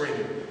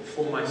offspring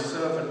for my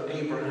servant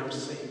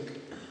Abraham's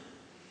sake.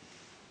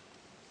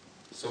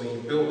 So he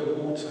built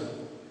an altar,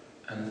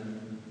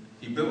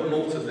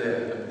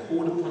 there and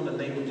called upon the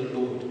name of the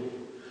Lord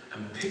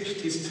and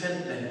pitched his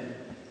tent there.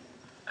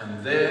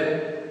 And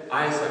there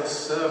Isaac's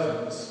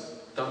servants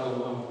dug a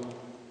well.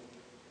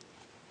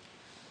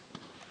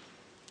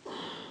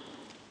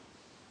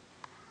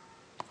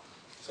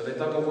 So they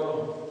dug a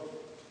well.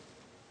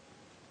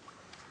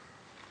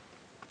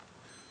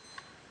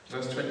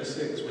 Verse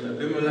 26, when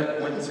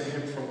Abimelech went to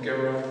him from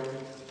Gerar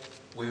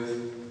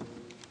with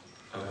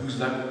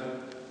Ahuzzath,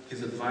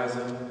 his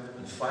advisor,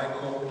 and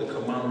Phicol, the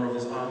commander of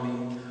his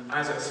army,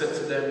 Isaac said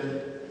to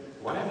them,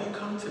 why have you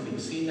come to me,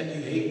 seeing that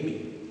you hate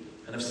me,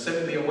 and have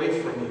sent me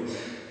away from you?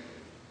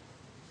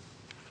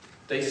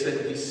 They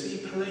said, we see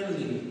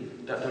plainly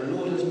that the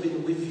Lord has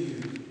been with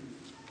you.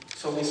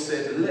 So he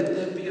said, let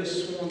there be a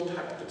sworn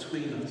pact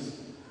between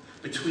us,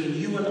 between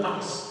you and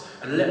us,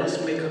 and let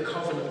us make a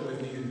covenant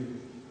with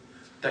you,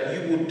 that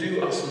you will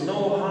do us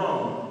no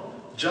harm,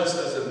 just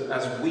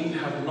as we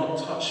have not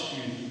touched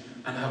you,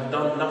 and have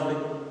done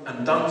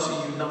to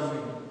you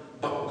nothing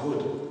but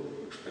good,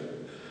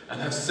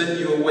 and have sent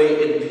you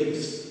away in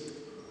peace.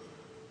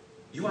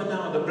 You are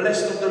now the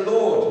blessed of the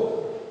Lord.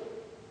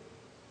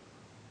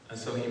 And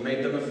so he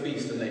made them a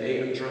feast, and they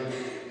ate and drank.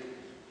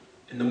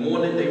 In the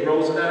morning they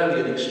rose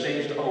early and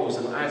exchanged oaths,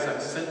 and Isaac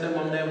sent them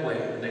on their way,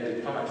 and they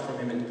departed from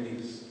him in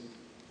peace.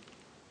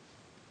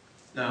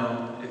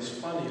 Now, it's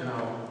funny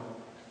how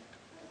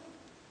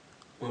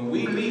when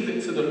we leave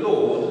it to the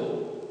Lord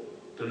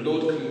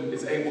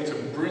is able to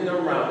bring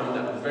around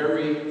that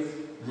very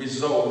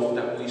resolve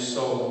that we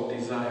so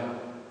desire.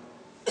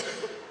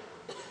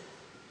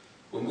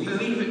 When we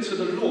leave it to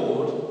the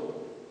Lord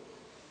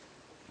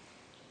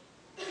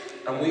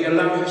and we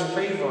allow his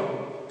favour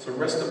to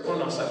rest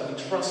upon us as we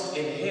trust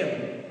in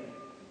him.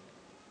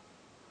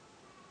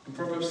 In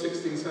Proverbs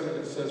 16:7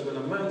 it says, when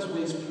a man's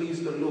ways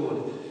please the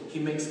Lord, he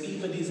makes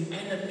even his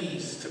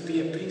enemies to be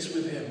at peace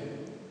with him.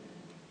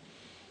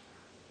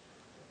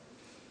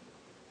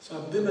 So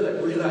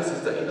Abimelech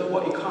realizes that, you know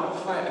what, he can't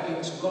fight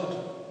against God.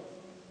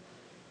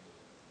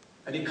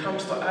 And he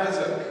comes to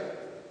Isaac.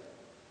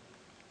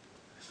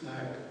 It's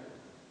like,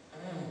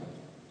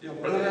 you're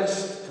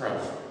blessed,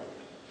 bruv.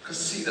 Because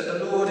see that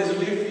the Lord is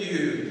with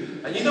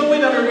you. And you know we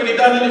never really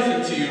done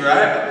anything to you,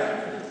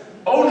 right?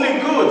 Only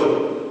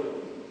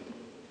good.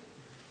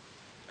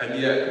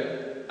 And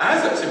yet,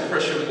 Isaac's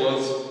impression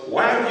was,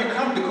 why have you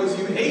come? Because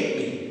you hate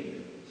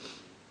me.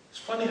 It's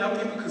funny how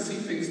people can see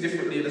things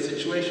differently in a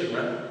situation,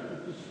 right?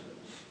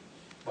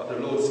 But the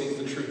Lord sees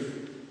the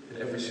truth in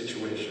every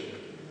situation.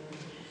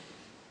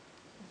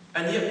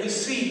 And yet we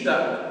see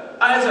that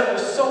Isaac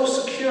was so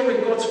secure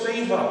in God's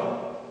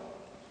favour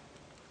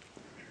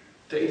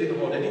that he didn't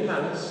hold any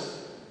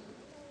malice,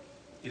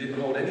 he didn't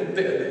hold any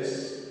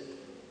bitterness,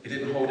 he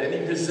didn't hold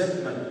any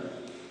resentment,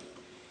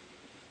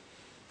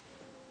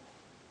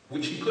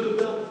 which he could have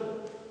done.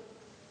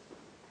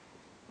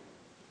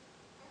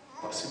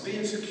 But so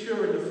being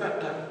secure in the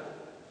fact that,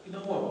 you know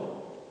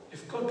what,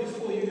 if God be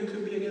for you, who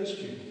can be against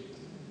you?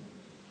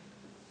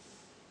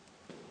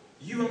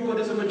 You and God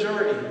is a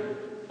majority.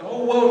 The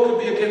whole world could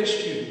be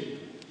against you.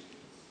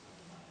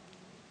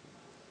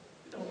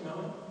 It don't matter.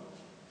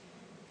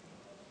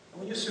 And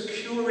when you're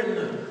secure in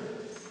that,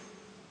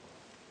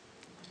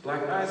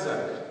 like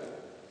Isaac,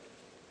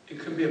 it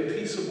can be a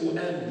peaceable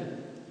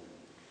end.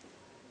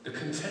 The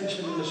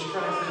contention and the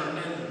strife can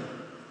end.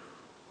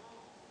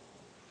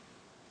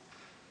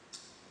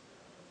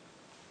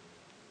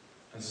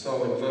 And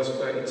so in verse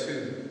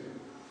 32,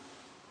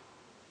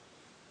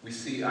 we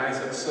see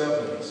Isaac's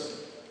servants.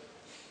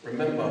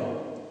 Remember,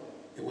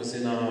 it was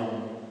in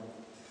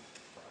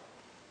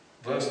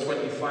verse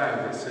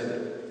 25, it said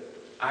that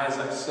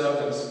Isaac's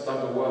servants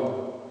dug a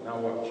well. Now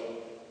watch.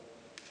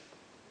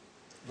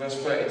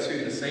 Verse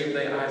 32, the same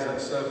day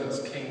Isaac's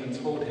servants came and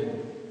told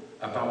him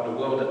about the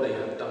well that they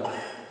had dug,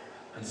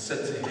 and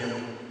said to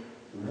him,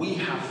 we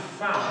have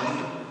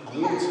found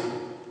water.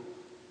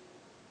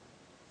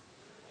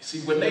 You see,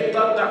 when they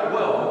dug that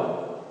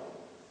well,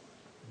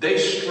 they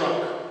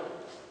struck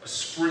a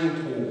spring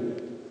pool.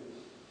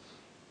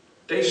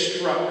 They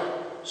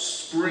struck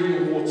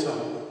spring water,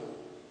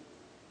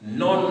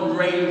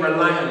 non-rain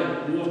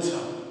reliant water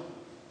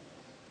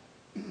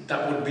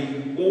that would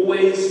be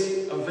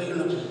always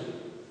available.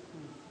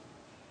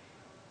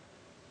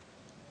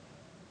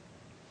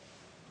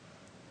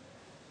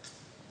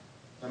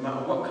 No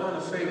matter what kind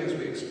of failings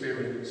we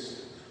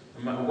experience,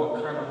 no matter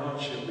what kind of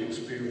hardship we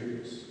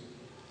experience,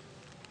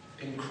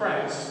 in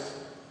Christ,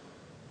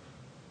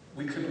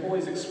 we can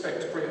always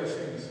expect greater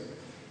things.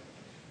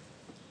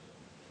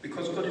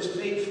 Because God is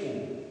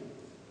faithful.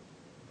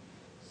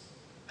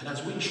 And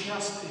as we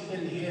trust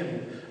in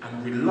Him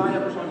and rely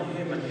upon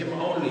Him and Him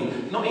only,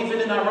 not even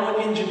in our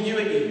own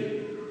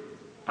ingenuity,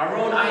 our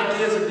own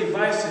ideas and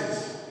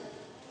devices,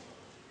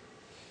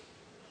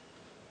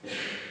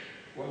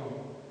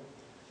 well,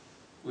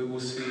 we will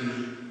see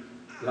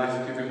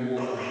life-giving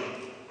water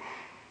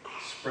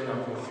spring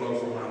up and flow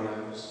from our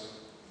lives.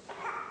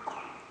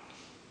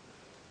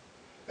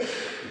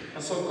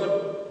 And so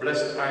God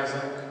blessed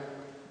Isaac.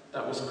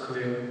 That was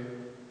clear.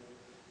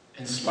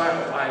 In spite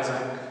of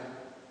Isaac,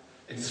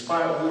 in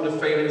spite of all the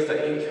failings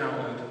that he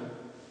encountered,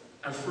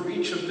 and through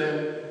each of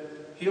them,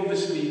 he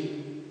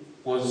obviously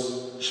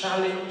was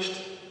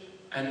challenged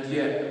and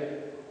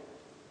yet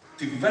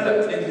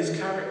developed in his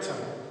character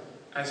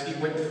as he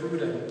went through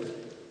them.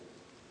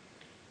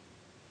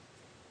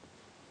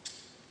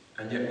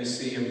 And yet we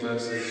see in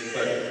verses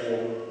 34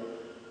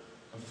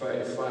 and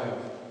 35,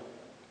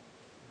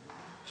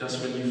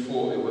 just when you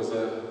thought it was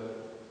a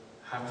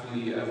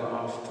happily ever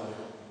after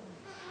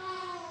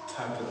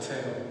type of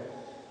tale,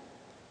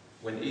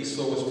 when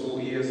Esau was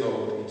 40 years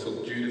old, he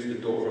took Judith, the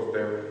daughter of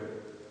Beeri,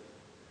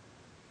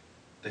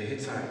 the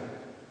Hittite,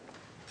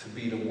 to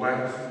be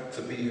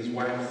his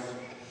wife,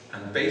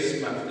 and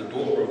Basemath, the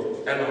daughter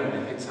of Elon,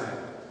 the Hittite.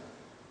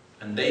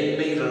 And they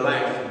made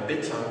life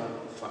bitter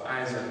for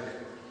Isaac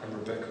and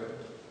Rebekah.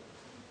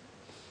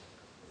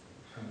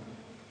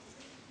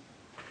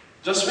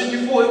 Just when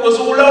you thought it was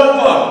all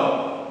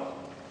over,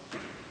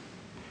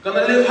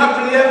 gonna live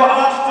happily ever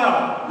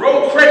after,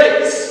 roll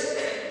credits.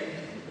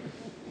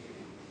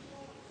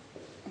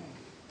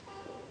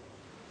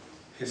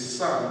 His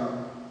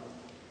son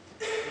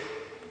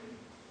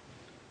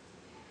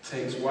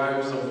takes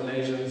wives of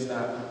nations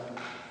that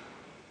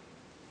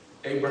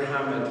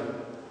Abraham had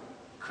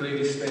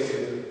clearly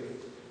stated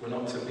were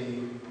not to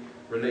be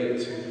related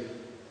to.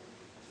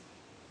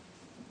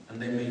 And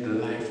they made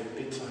life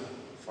bitter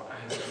for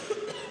Isaac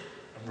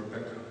and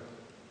Rebekah.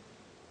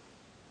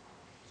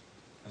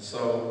 And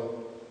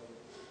so,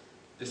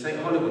 this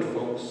ain't Hollywood,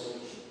 folks.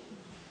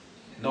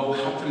 No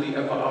happily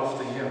ever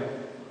after here.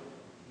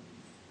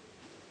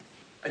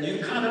 And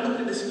you kind of look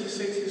at this and you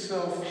say to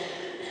yourself,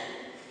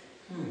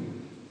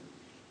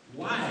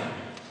 why?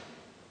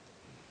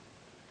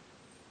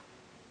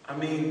 I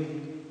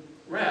mean,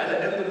 right at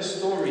the end of the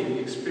story, he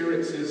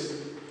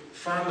experiences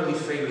family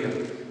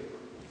failure.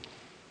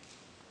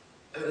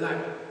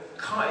 Like,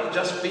 can't it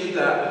just be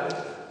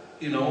that,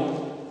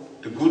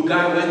 the good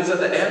guy wins at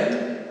the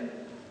end?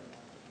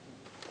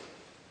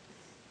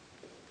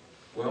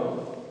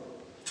 Well,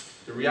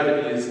 the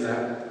reality is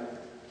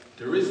that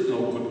there is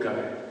no good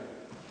guy.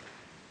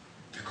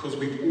 Because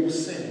we've all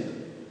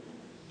sinned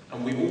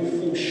and we all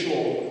fall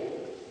short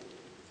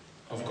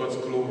of God's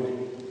glory.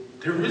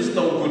 There is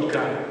no good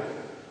guy.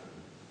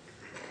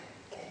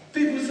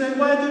 People say,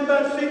 why do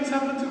bad things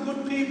happen to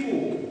good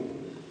people?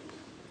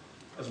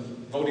 As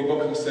Pastor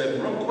Buckle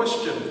said, wrong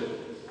question.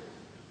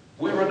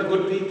 Where are the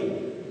good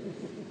people?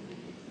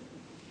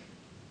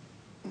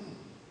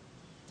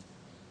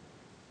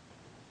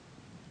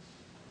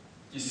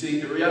 You see,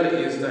 the reality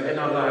is that in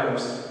our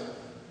lives,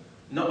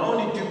 not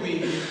only do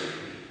we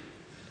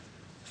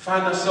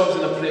find ourselves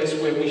in a place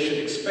where we should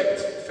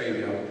expect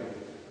failure,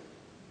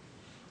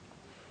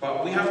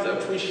 but we have to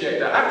appreciate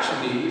that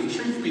actually, if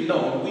truth be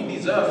known, we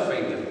deserve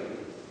failure.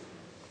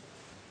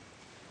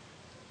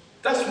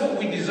 That's what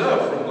we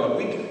deserve from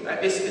God.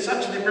 It's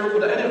actually a miracle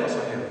that any of us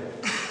are here.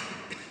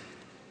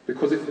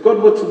 Because if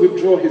God were to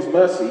withdraw His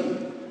mercy,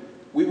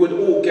 we would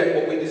all get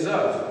what we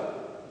deserve.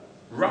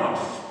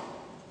 Wrath,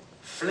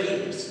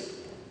 flames.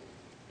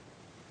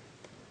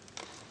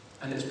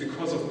 And it's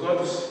because of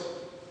God's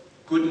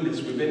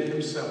goodness within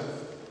Himself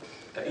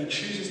that He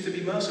chooses to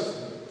be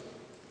merciful.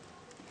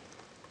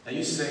 And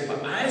you say,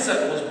 but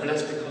Isaac was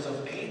blessed because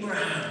of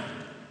Abraham.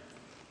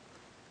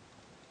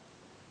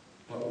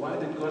 But why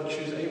did God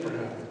choose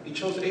Abraham? He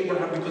chose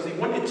Abraham because He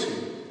wanted to.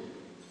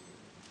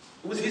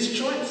 It was His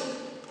choice.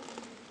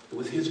 It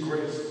was His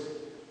grace.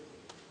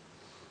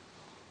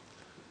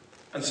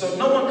 And so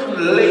no one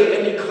can lay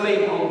any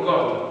claim on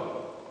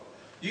God.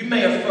 You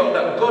may have felt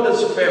that God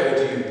has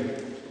failed you.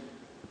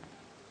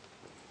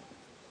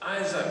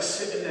 Isaac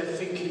sitting there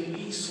thinking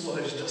Esau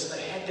is just a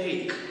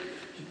headache.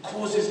 He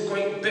causes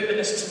great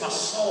bitterness to my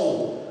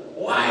soul.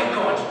 Why,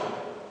 God?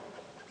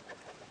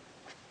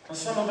 And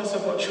some of us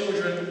have got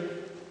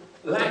children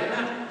like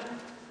that.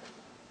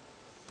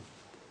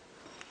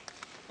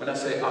 When I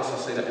say us, I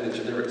say that in a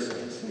generic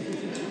sense.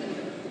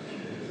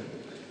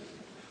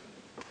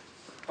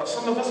 But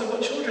some of us have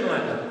got children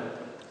like that.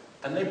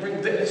 And they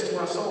bring bitterness to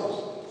our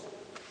souls.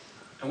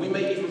 And we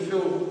may even feel,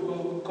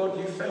 well, God,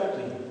 you failed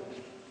me.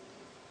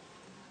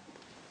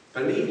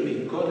 Believe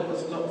me, God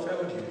has not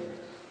failed you.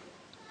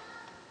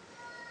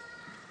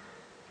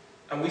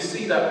 And we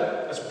see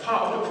that as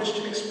part of the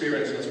Christian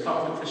experience and as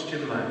part of the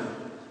Christian life,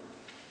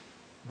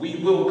 we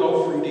will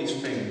go through these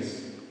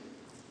things.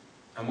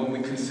 And when we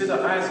consider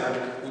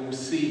Isaac, we will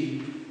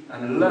see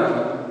and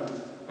learn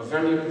A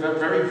very,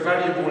 very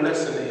valuable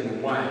lesson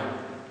in why.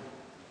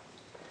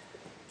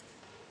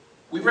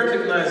 We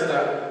recognize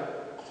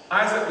that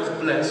Isaac was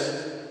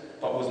blessed,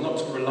 but was not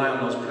to rely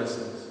on those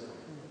blessings.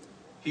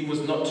 He was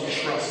not to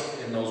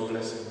trust in those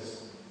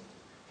blessings.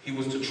 He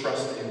was to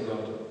trust in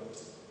God.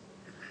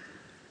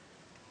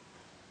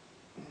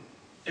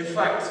 In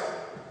fact,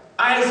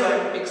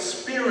 Isaac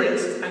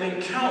experienced and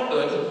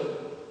encountered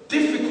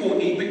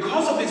difficulty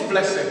because of his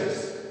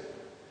blessings.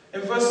 In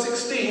verse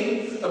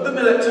 16,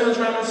 Abimelech turns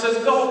around and says,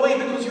 "Go away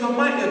because you are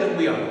mightier than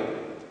we are."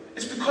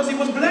 It's because he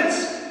was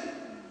blessed.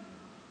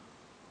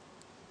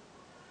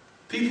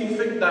 People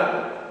think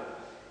that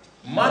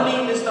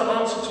money is the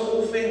answer to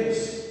all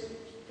things.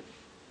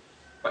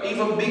 But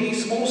even Biggie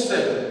Small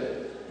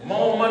said,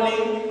 more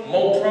money,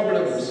 more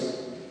problems.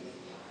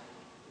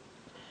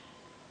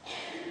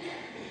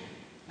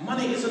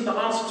 Money isn't the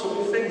answer to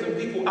all things, and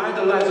people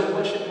idolize and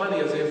worship money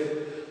as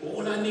if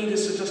all I need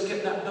is to just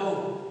get that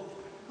dough,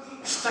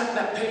 stack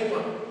that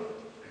paper,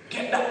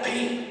 get that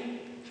P.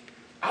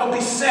 I'll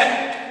be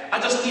set. I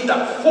just need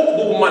that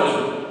football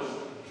money.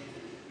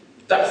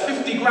 That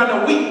 50 grand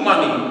a week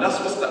money.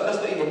 That's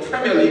not even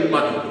Premier League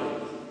money.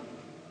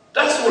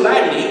 That's all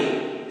I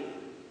need.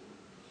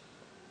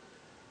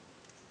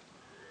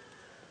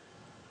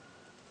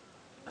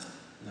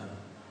 No.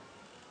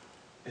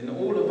 In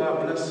all of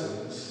our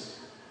blessings,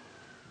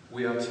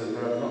 we are to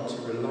learn not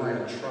to rely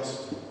and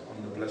trust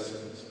on the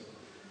blessings,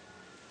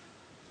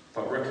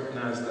 but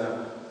recognize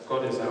that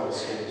God is our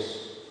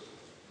source,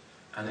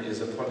 and it is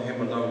upon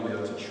Him alone we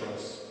are to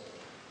trust.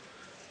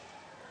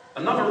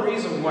 Another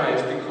reason why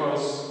is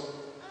because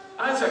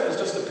Isaac was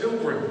just a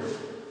pilgrim.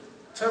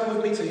 Turn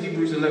with me to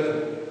Hebrews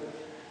 11.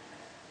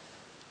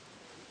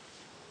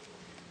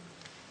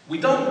 We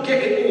don't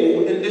get it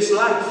all in this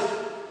life.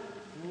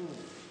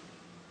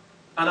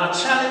 And our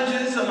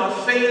challenges and our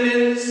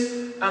failings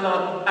and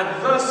our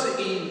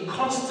adversity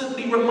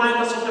constantly remind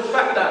us of the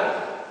fact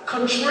that,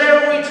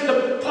 contrary to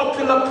the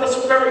popular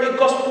prosperity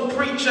gospel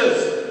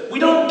preachers, we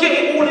don't get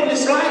it all in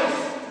this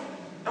life.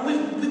 And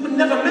we were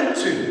never meant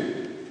to.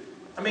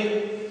 I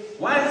mean,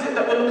 why is it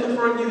that we're looking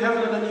for a new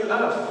heaven and a new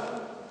earth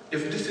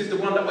if this is the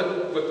one that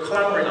we're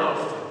clamoring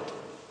after?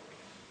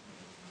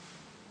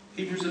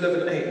 Hebrews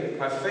 11:8.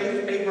 By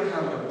faith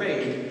Abraham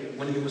obeyed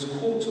when he was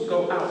called to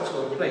go out to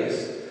a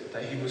place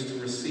that he was to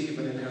receive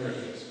an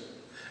inheritance.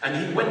 And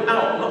he went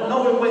out not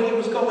knowing where he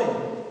was going.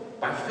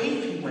 By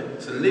faith he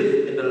went to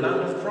live in the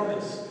land of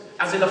promise,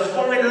 as in a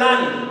foreign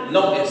land.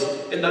 Notice,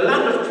 in the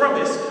land of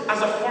promise,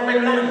 as a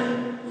foreign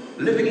land,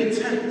 living in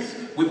tents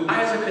with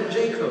Isaac and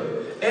Jacob,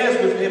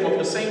 heirs with him of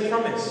the same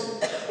promise.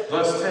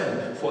 Verse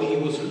 10, for he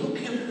was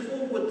looking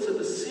forward to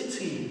the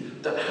city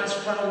that has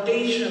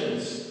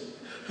foundations,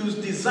 whose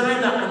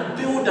designer and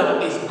builder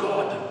is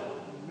God.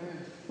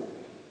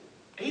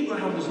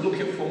 Abraham was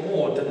looking for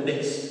more than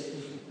this.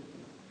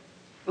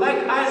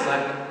 Like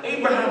Isaac,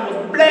 Abraham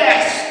was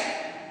blessed.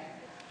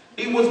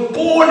 He was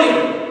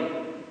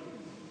balling.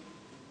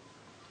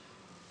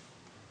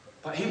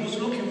 But he was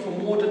looking for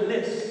more than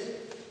this.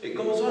 It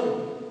goes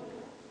on.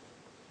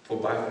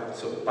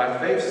 By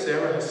faith,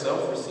 Sarah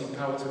herself received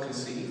power to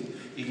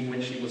conceive, even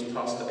when she was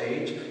past the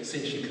age,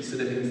 since she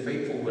considered him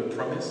faithful who had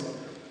promised.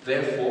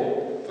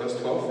 Therefore, verse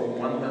 12, from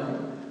one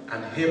man,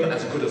 and him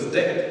as good as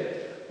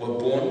dead, were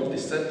born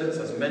descendants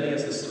as many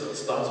as the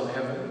stars of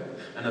heaven,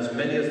 and as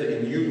many as the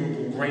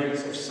innumerable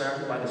grains of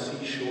sand by the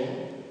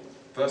seashore.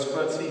 Verse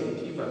 13,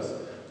 key verse.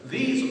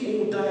 These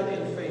all died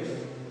in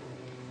faith,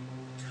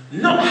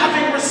 not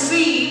having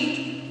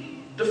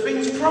received the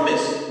things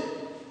promised.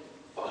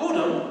 But hold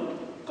on.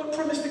 God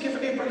promised to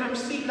give Abraham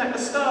seed like the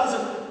stars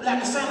and like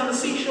the sand on the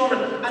seashore,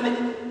 but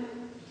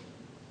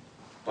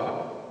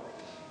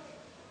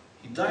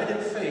he died in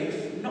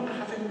faith, not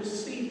having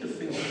received the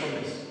things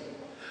promised,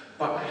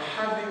 but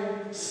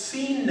having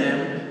seen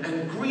them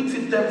and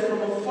greeted them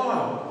from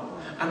afar,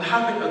 and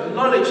having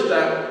acknowledged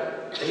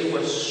that they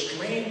were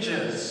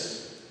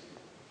strangers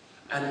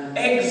and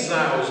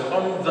exiles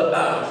on the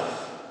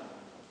earth.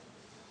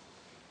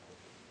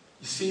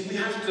 You see, we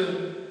have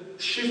to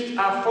shift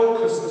our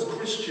focus as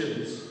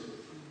Christians.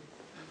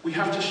 We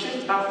have to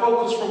shift our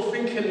focus from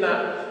thinking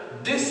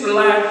that this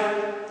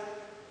life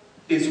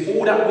is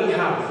all that we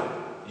have.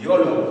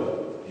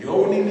 YOLO. You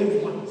only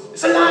live once.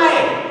 It's a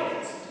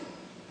lie.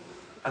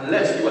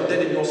 Unless you are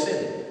dead in your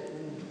sin.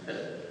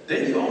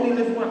 Then you only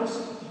live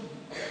once.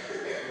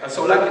 And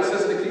so like it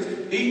says in the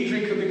Ecclesiastes, eat,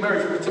 drink, and be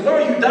merry. For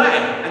tomorrow you die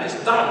and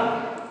it's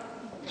done.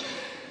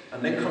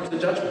 And then comes the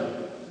judgment.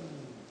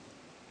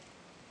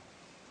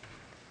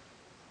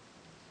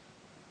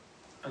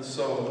 And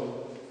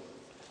so,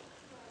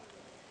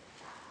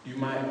 you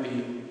might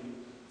be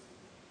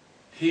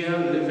here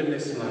living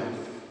this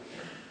life.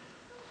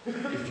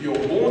 If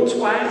you're born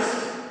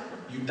twice,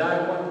 you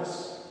die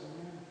once.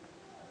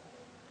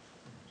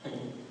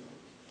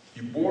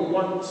 You're born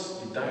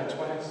once, you die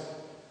twice.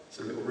 It's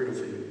a little riddle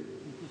for you.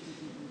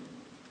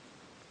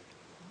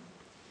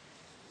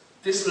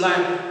 This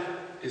life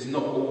is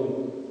not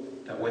all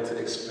that we're to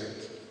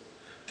expect.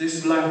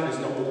 This life is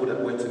not all that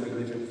we're to be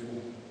living for.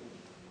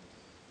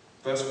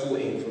 Verse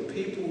 14, for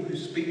people who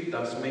speak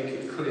thus make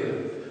it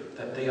clear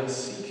that they are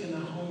seeking a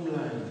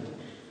homeland.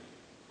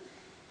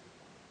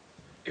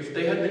 If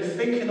they had been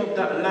thinking of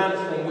that land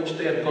from which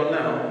they had gone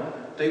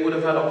out, they would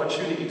have had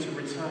opportunity to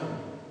return.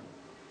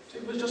 So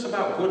it was just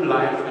about good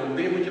life and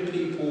being with your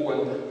people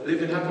and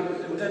living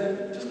happily.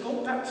 Then just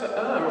go back to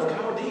Ur of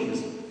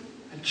Chaldees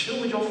and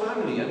chill with your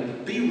family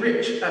and be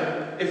rich.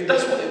 And if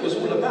that's what it was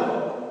all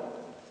about.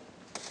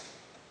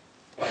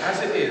 But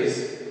as it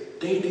is,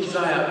 they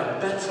desire a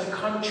better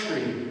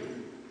country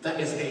that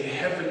is a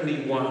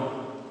heavenly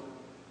one.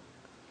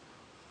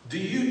 Do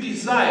you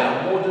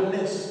desire more than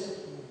this?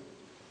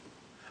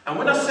 And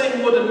when I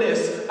say more than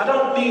this, I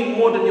don't mean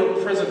more than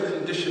your present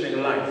condition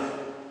in life.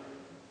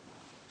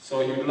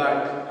 So you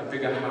like a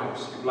bigger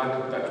house, you like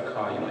a better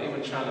car, you're not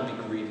even trying to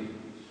be greedy.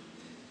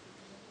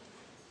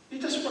 You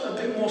just want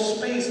a bit more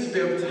space to be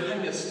able to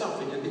hang your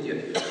stuff in your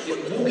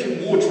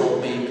walk-in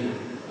wardrobe, maybe.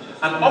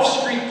 And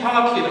off-street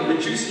parking and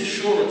reduce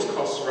insurance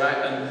costs, right?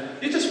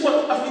 And you just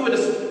want a few of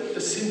the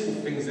simple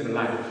things in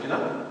life, you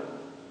know?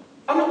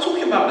 I'm not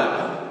talking about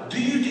that. Do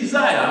you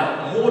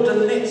desire more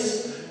than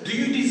this? Do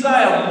you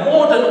desire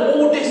more than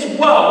all this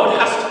world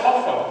has to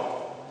offer?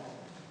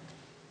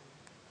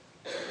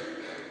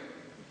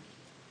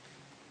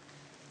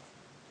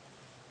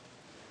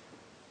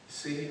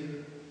 See,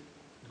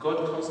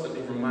 God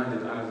constantly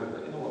reminded Isaac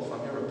that, you know what,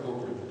 fam, you're a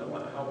pilgrim. No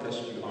matter how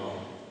blessed you are,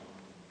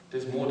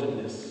 there's more than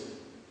this.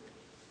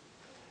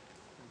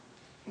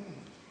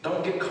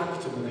 Don't get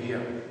comfortable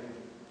here.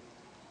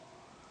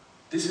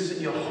 This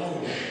isn't your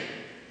home.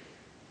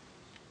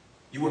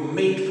 You were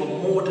made for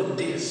more than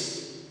this.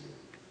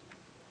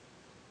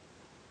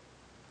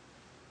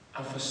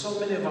 And for so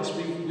many of us,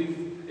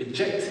 we've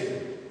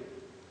ejected,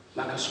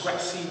 like a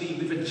scratch CD,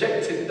 we've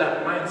ejected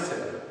that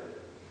mindset.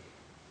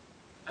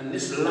 And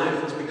this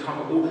life has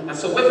become all. And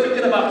so we're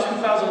thinking about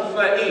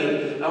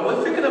 2013, and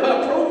we're thinking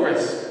about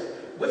progress.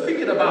 We're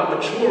thinking about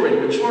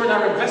maturing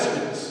our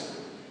investments.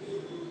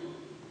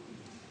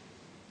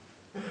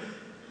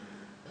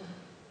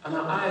 And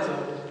our eyes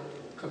are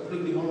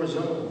completely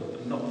horizontal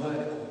and not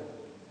vertical.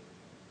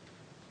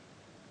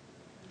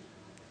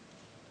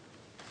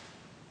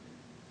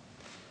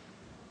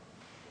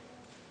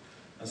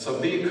 And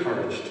so be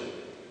encouraged.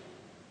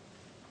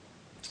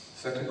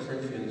 2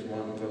 Corinthians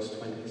 1 verse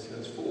 20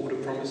 says, for all the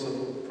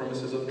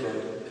promises of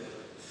God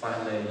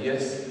find their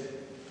yes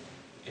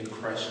in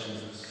Christ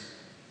Jesus.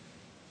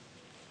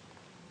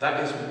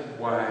 That is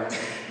why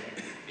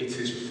it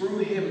is through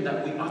him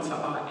that we utter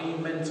our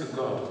amen to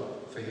God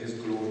for his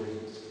glory.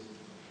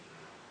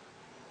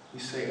 We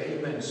say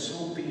amen,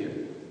 so be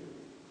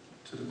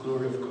it, to the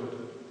glory of God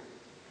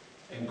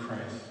in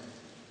Christ.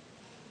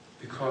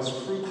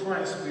 Because through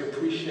Christ we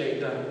appreciate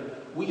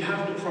that we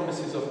have the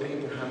promises of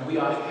Abraham. We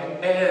are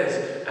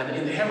heirs and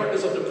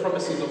inheritors of the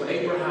promises of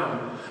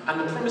Abraham.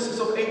 And the promises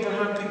of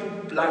Abraham,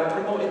 people like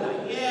promote it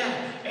like,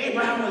 yeah,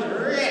 Abraham was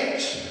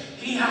rich.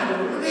 He had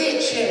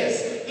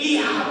riches. He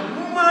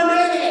had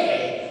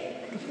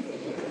money.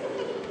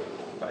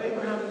 But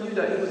Abraham knew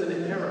that he was an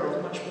inheritor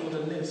of much more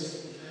than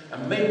this.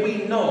 And may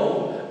we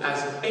know,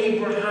 as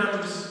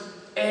Abraham's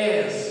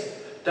heirs,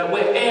 that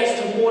we're heirs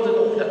to more than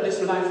all that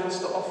this life has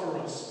to offer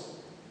us.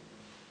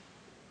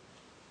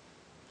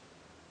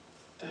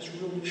 That's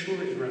real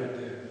maturity right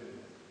there.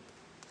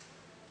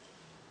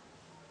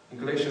 In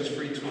Galatians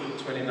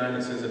 3:29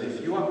 it says that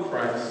if you are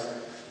Christ,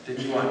 then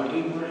you are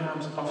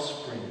Abraham's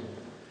offspring,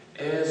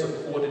 heirs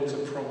according to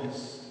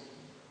promise.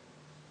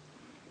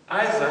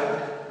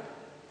 Isaac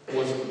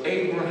was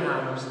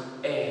Abraham's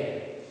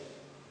heir,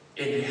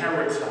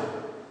 inheritor,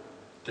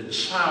 the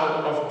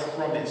child of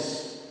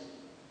promise.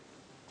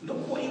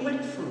 Look what he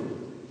went through.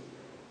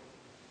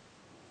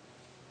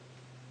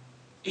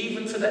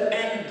 Even to the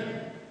end.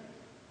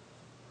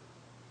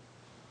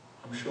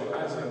 I'm sure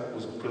Isaac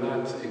was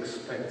glad to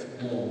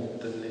expect more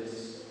than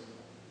this.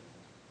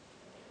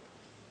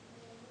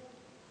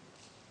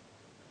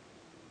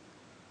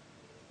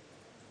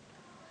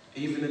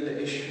 Even in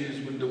the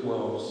issues with the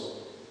worlds,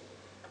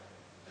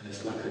 and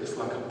it's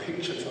like a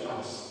picture to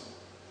us.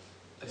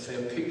 They say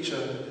a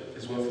picture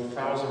is worth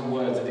 1,000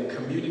 words, and it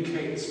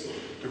communicates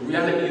the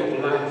reality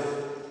of life.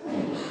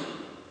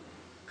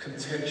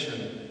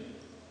 Contention,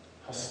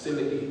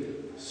 hostility,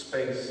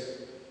 space.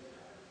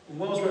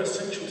 Wells were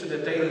essential to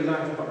their daily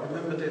life, but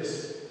remember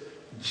this: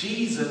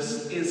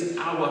 Jesus is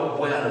our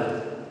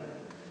well.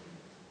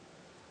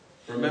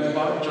 Remember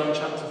John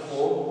chapter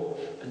 4,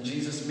 and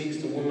Jesus meets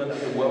the woman at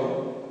the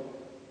well,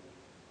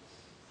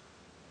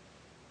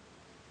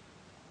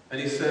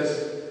 and he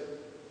says,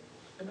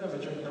 "Let me have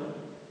a drink now,"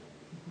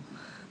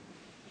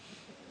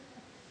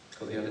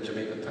 because he had a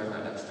Jamaican time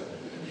like that still.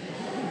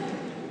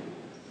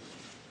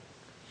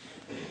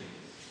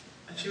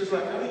 And she was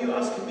like, "How are you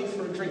asking me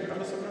for a drink? I'm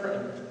a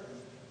Samaritan."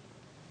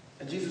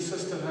 And Jesus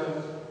says to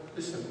her,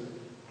 "Listen,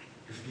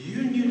 if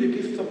you knew the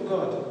gift of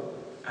God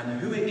and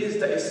who it is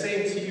that is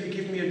saying to you,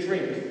 'Give me a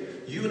drink,'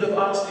 you would have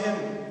asked him,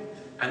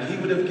 and he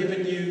would have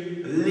given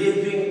you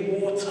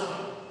living water."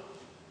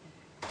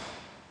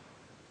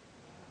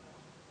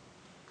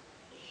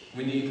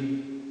 We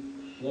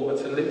need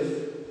water to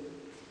live.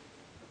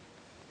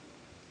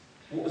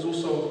 what is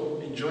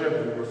also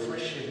enjoyable,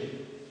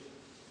 refreshing.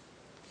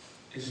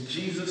 Is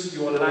Jesus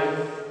your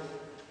life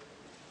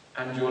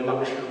and your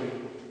luxury?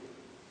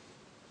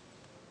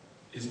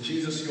 Is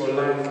Jesus your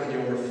life and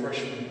your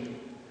refreshment?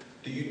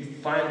 Do you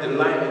find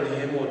delight in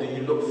him, or do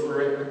you look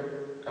for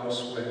it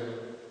elsewhere?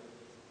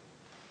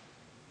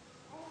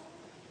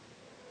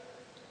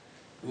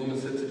 The woman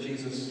said to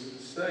Jesus,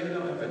 "Sir, you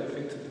don't have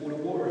anything to pour the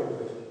water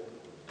out with.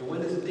 The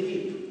well is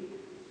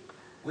deep.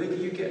 Where do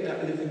you get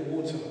that living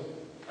water?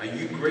 Are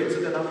you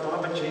greater than our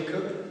father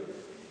Jacob?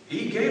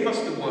 He gave us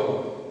the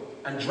well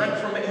and drank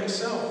from it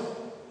himself,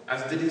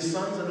 as did his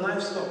sons and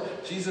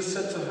livestock." Jesus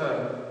said to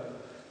her,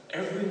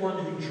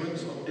 "Everyone who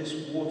drinks of this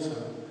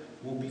water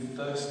will be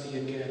thirsty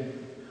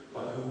again.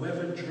 But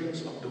whoever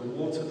drinks of the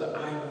water that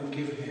I will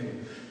give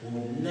him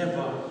will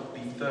never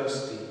be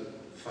thirsty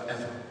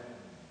forever.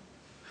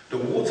 The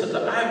water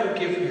that I will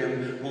give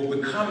him will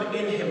become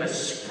in him a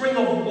spring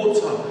of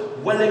water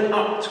welling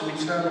up to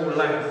eternal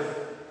life."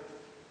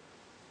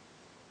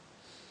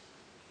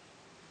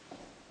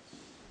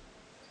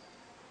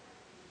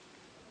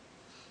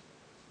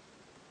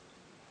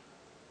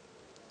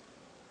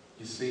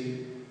 You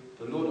see,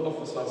 the Lord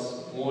offers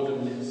us more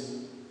than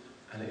this,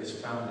 and it is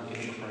found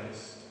in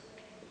Christ.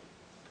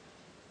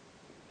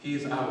 He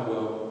is our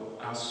well,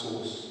 our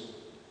source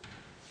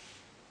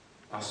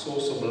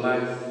of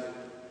life,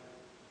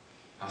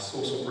 our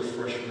source of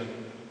refreshment.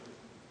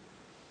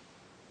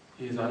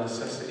 He is our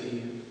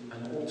necessity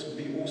and ought to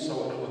be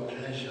also our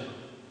pleasure.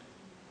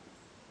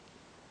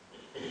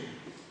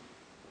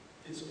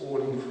 It's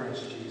all in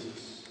Christ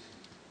Jesus.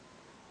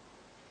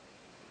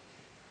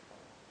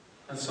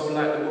 And so,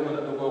 like the woman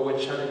at the well, we're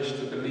challenged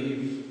to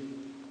believe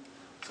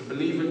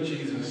in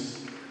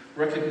Jesus,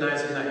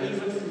 recognizing that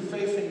even through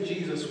faith in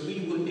Jesus, we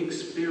will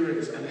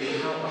experience and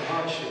encounter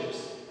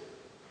hardships.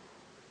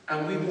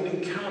 And we will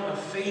encounter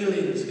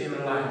failings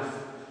in life.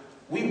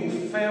 We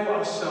will fail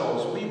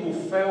ourselves. We will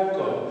fail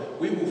God.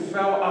 We will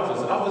fail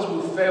others. Others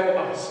will fail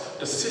us.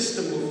 The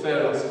system will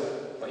fail us.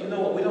 But you know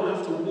what? We don't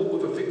have to walk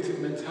with a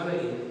victim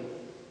mentality.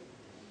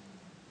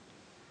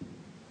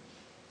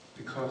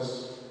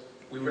 Because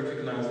we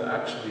recognize that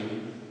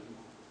actually,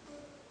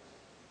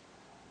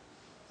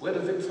 we're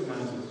the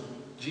victimizers.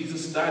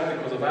 Jesus died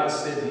because of our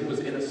sin. He was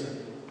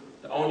innocent.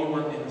 The only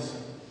one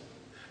innocent.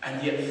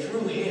 And yet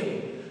through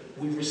him,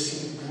 we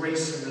receive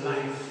grace and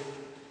life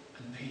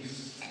and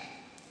peace.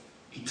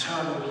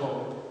 Eternal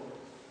hope.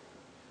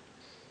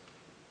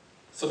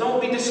 So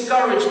don't be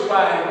discouraged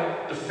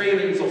by the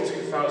failings of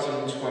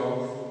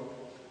 2012.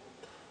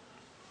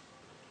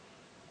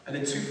 And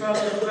in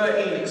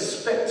 2013,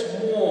 expect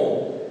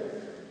more.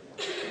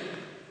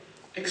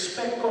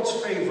 Expect God's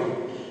favor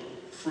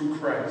through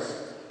Christ.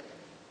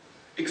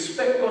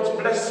 Expect God's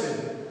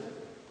blessing.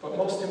 But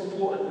most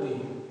importantly,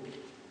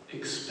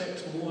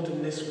 expect more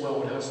than this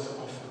world has to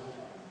offer.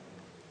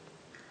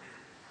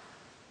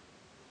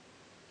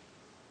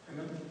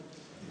 Amen?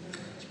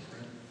 Let's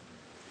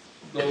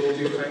pray. Lord,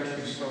 we do thank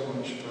you so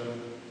much for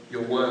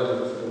your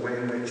word and for the way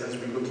in which, as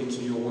we look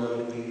into your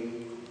word,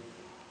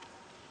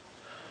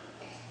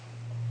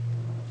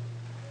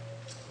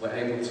 we're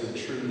able to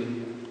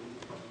truly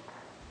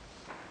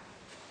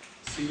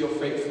see your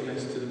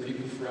faithfulness to the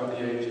people throughout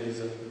the ages,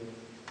 and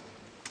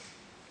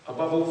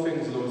above all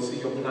things, Lord, see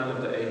your plan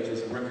of the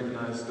ages and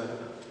recognize that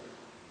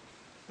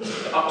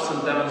the ups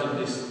and downs of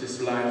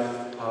this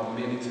life are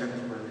merely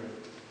temporary.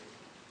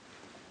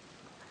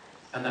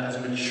 And that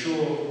as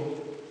mature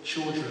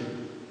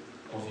children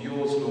of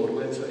yours, Lord,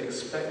 we're to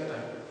expect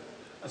that.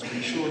 As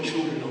mature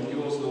children of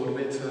yours, Lord,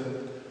 we're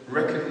to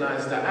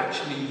recognize that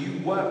actually you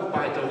work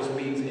by those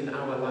means in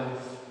our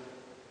life.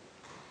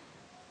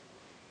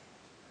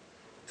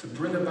 To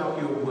bring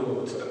about your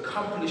will, to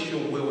accomplish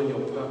your will and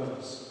your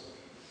purpose.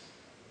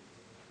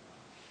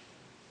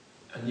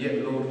 And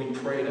yet, Lord, we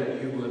pray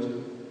that you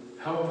would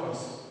help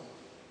us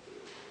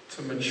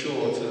to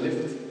mature, to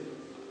lift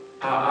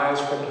our eyes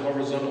from the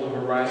horizontal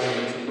horizon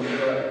and to look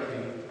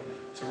vertically,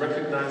 to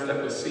recognize that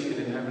we're seated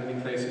in heavenly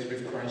places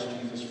with Christ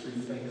Jesus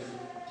through faith.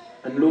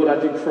 And Lord, I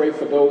do pray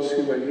for those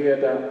who are here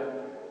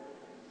that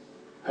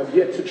have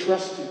yet to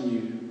trust in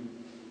you,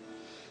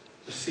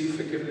 receive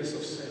forgiveness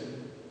of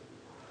sin.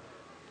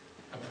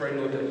 I pray,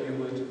 Lord, that you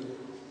would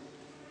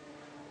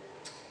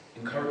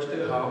encourage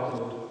their heart,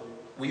 Lord.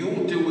 We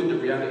all deal with the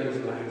reality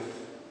of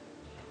life.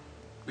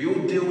 We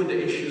all deal with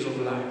the issues of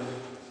life.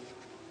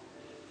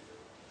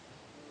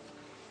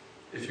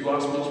 If you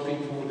ask most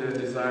people, their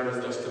desire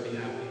is just to be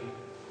happy.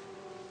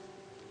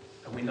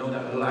 And we know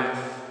that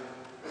life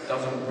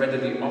doesn't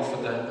readily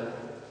offer that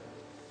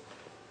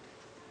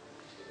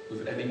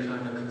with any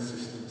kind of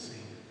consistency.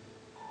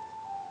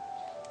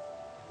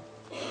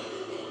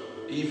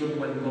 Even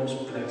when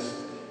most blessed,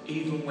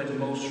 even when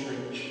most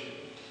rich,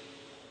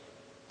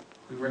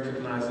 we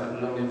recognize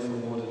that longing for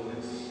more than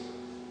this.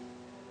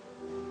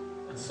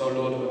 And so,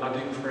 Lord, I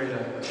do pray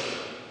that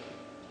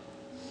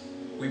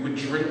we would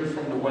drink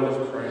from the well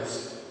of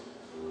Christ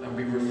and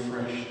be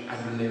refreshed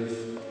and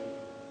live.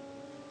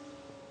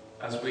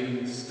 As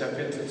we step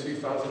into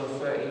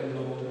 2013,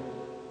 Lord,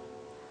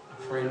 I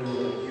Pray,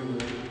 Lord, that you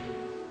would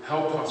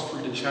help us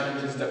through the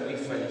challenges that we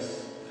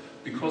face,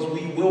 because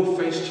we will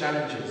face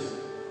challenges.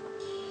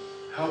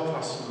 Help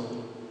us,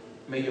 Lord.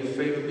 May your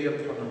favor be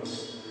upon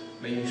us.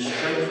 May you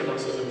strengthen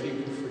us as a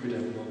people through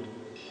them, Lord.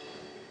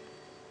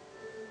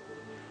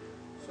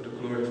 For the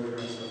glory of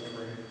Christ, I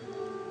pray.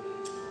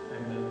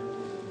 Amen.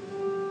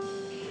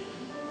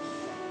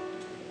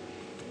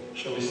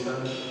 Shall we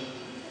stand?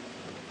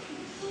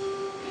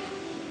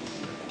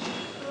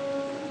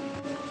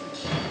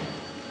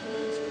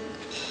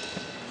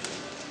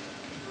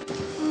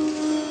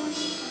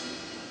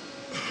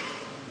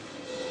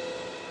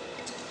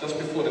 Just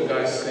before the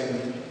guys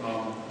sing, I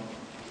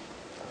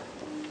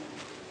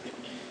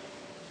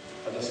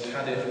just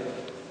had it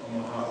on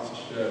my heart to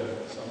share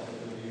something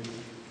with you.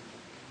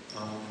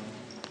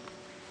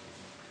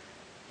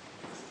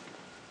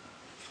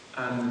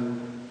 And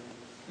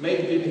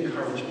maybe an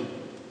encouragement.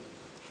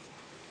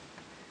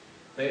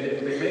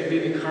 They may be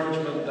an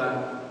encouragement that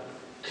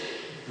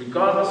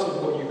regardless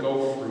of what you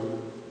go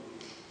through,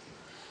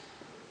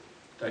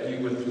 that you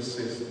would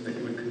persist, that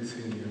you would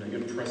continue, that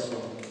you'd press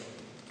on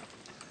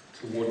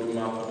toward the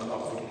mark of the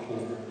upward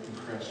call in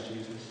Christ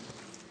Jesus.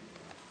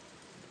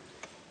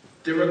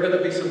 There are going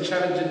to be some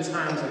challenging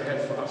times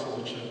ahead for us as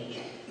a church.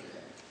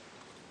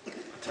 I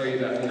tell you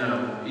that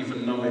now,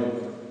 even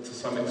knowing to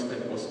some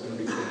extent what's going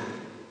to be coming.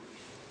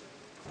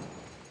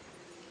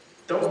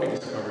 Don't be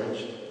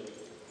discouraged.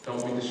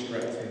 Don't be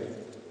distracted.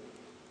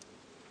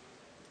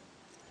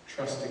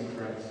 Trust in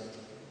Christ.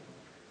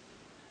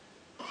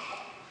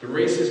 The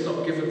race is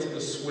not given to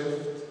the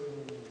swift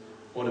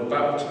or the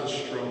battle to the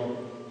strong,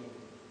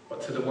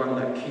 but to the one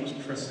that keeps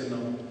pressing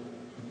on.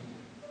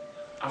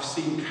 I've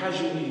seen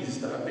casualties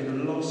that have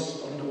been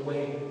lost on the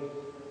way,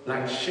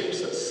 like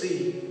ships at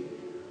sea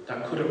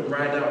that couldn't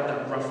ride out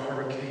that rough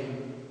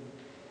hurricane.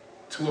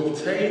 To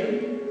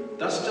obtain,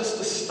 that's just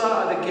the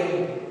start of the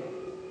game.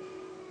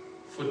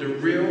 For the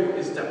real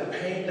is that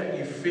pain that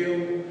you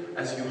feel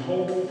as you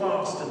hold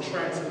fast and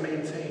try to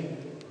maintain.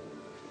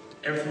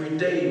 Every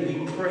day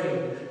we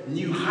pray,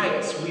 new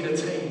heights we'd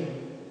attain.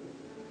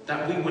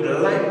 That we would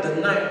light the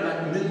night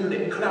like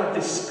moonlit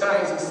cloudless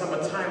skies in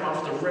summertime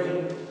after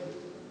rain.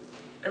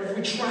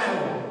 Every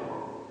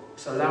trial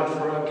is allowed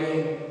for our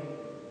gain.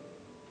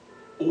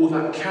 All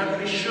that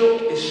can be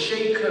shook is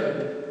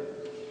shaken,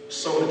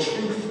 so the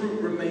true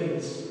fruit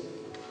remains.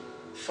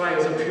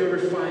 Fires of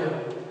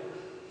purifier,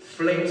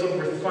 flames of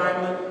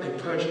refinement, they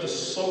purge the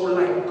soul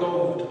like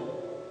gold.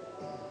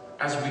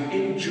 As we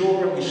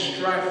endure and we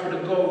strive for the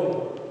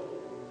goal,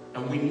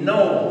 and we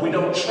know we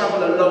don't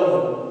travel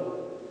alone.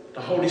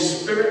 The Holy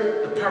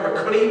Spirit, the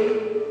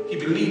Paraclete, he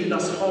be leading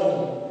us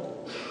home.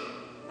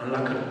 And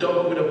like a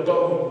dog with a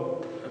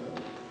bone,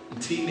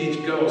 and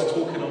teenage girls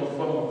talking on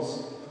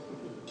phones,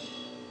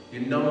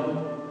 you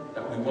know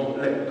that we won't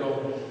let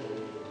go.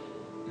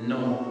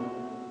 No,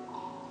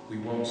 we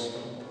won't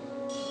stop.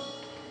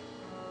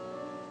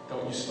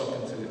 Don't you stop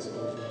until it's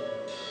over.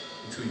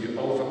 Until you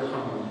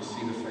overcome and you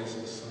see the face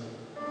of the Son.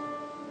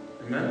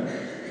 Amen?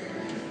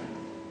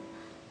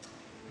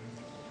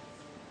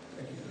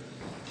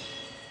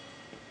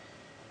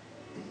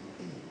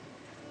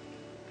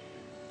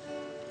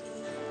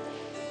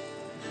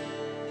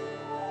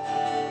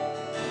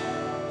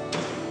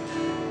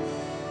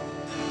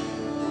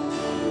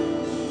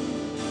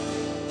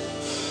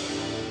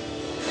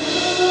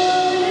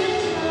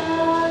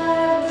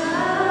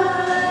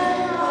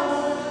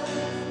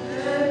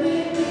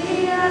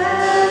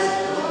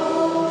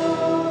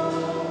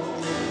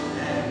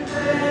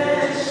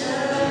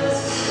 Precious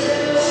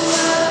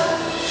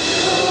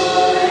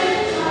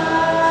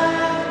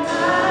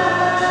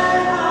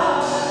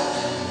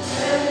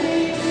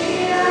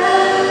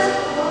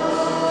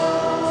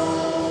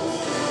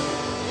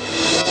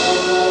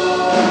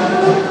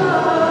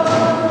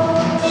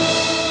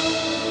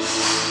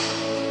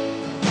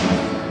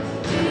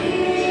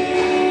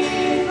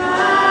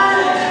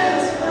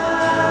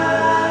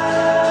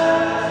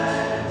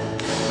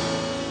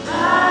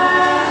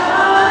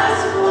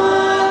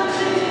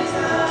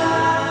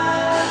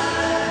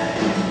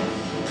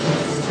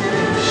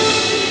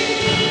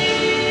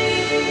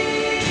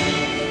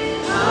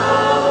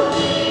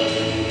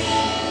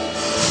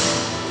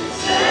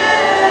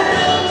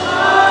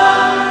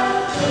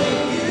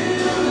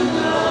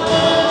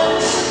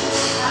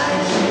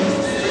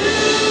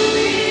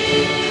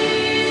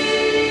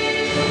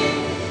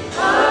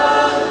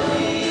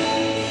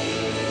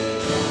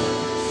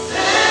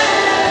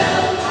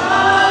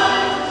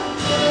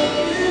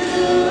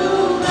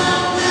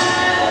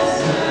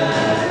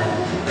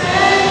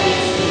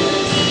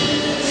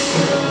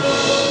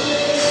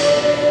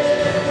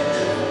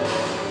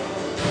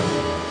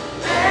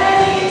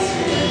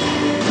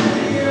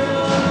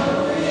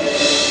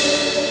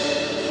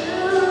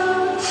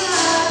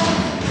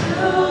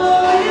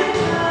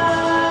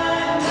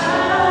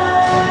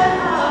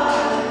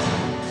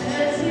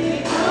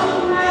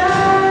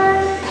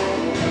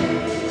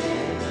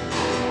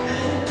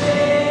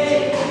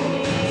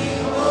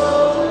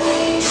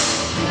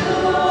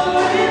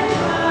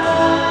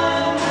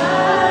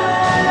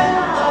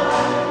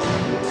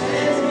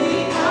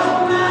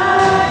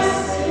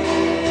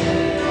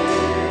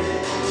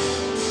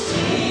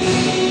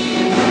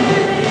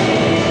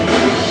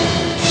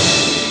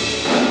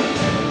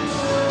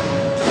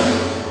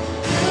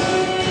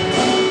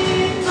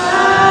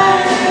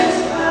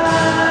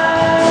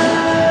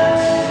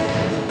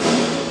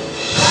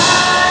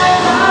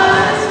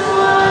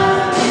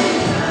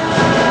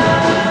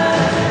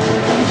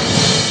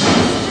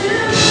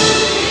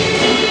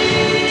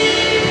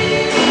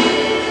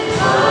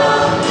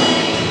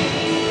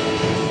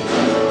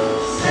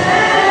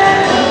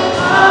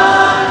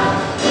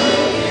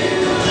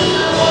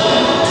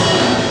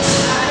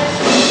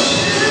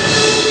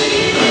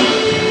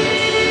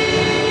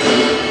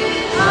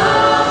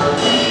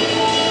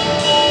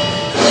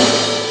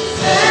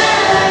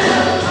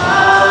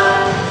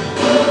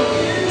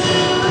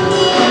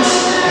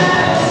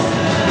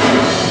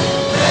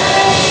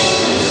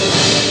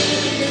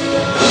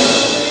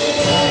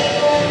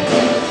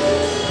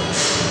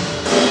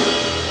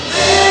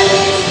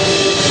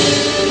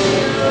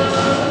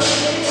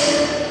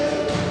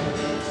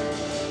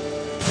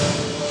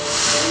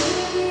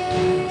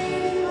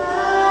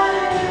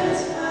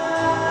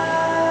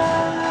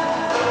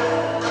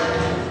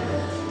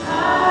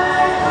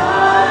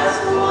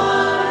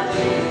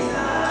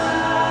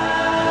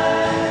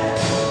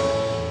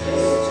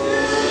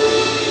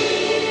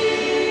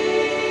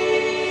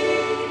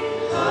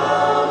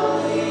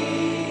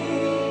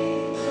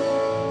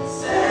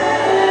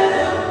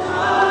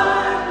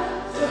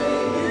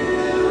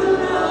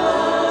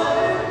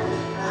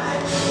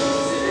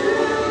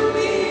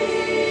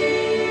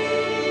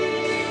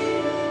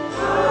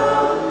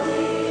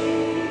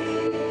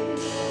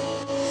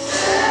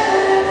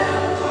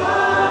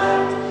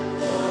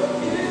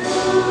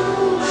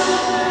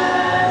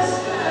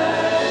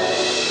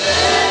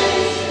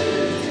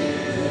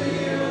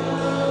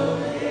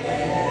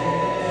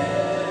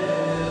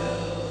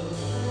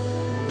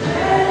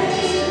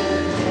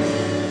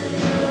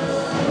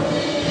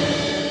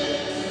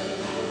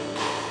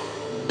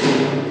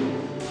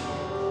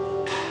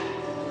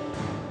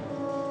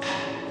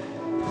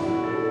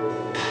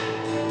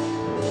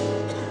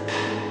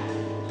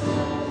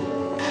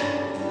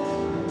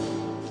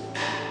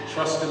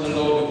Trust in the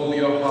Lord with all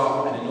your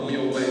heart, and in all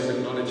your ways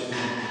acknowledge him.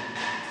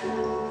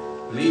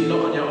 Lean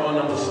not on your own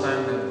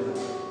understanding.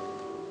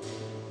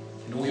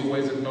 In all your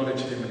ways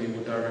acknowledge him, and he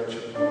will direct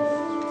your path.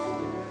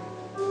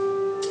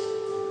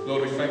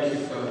 Lord, we thank you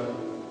for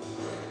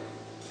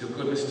your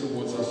goodness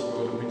towards us,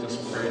 Lord, and we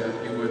just pray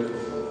that you would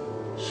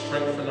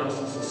strengthen us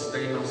and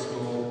sustain us,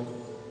 Lord,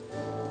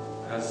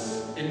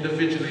 as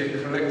individually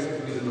and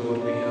collectively, Lord,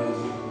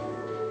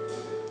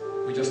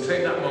 we just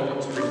take that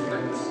moment to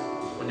reflect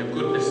on your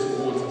goodness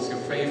towards us, your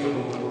favour,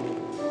 Lord.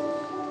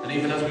 And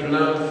even as we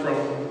learn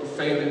from the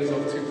failings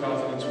of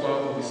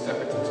 2012 and we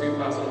step into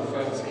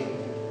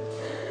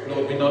 2013,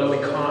 Lord, we know that we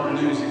can't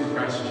lose in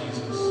Christ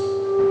Jesus,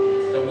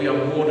 that we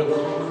are more than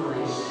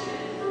conquerors,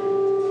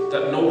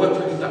 that no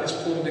weapon that is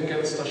formed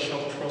against us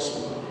shall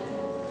prosper,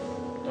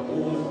 that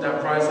all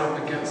that rise up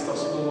against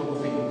us, Lord,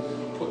 will be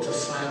put to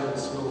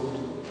silence, Lord.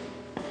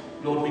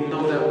 Lord, we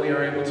know that we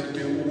are able to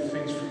do all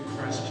things through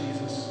Christ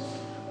Jesus,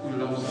 who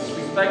loves us.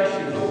 We thank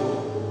you, Lord,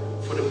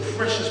 for the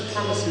precious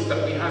promises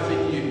that we have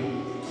in you.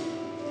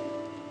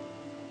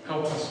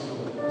 Help us,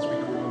 Lord, as we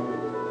grow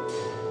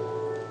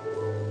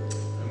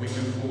and we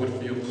move forward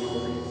for your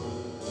glory.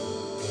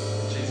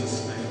 In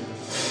Jesus' name,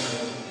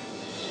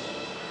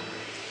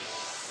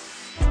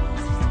 amen.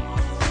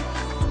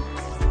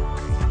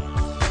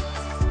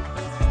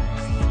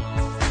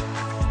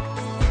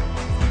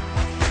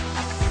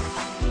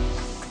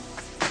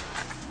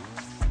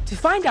 To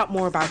find out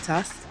more about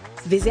us,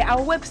 visit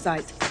our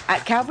website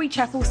at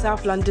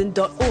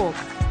calvarychapelsouthlondon.org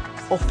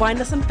or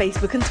find us on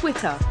Facebook and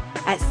Twitter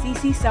at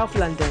CC South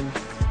London.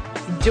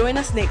 Join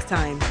us next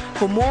time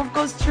for more of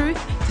God's truth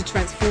to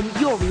transform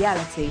your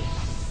reality.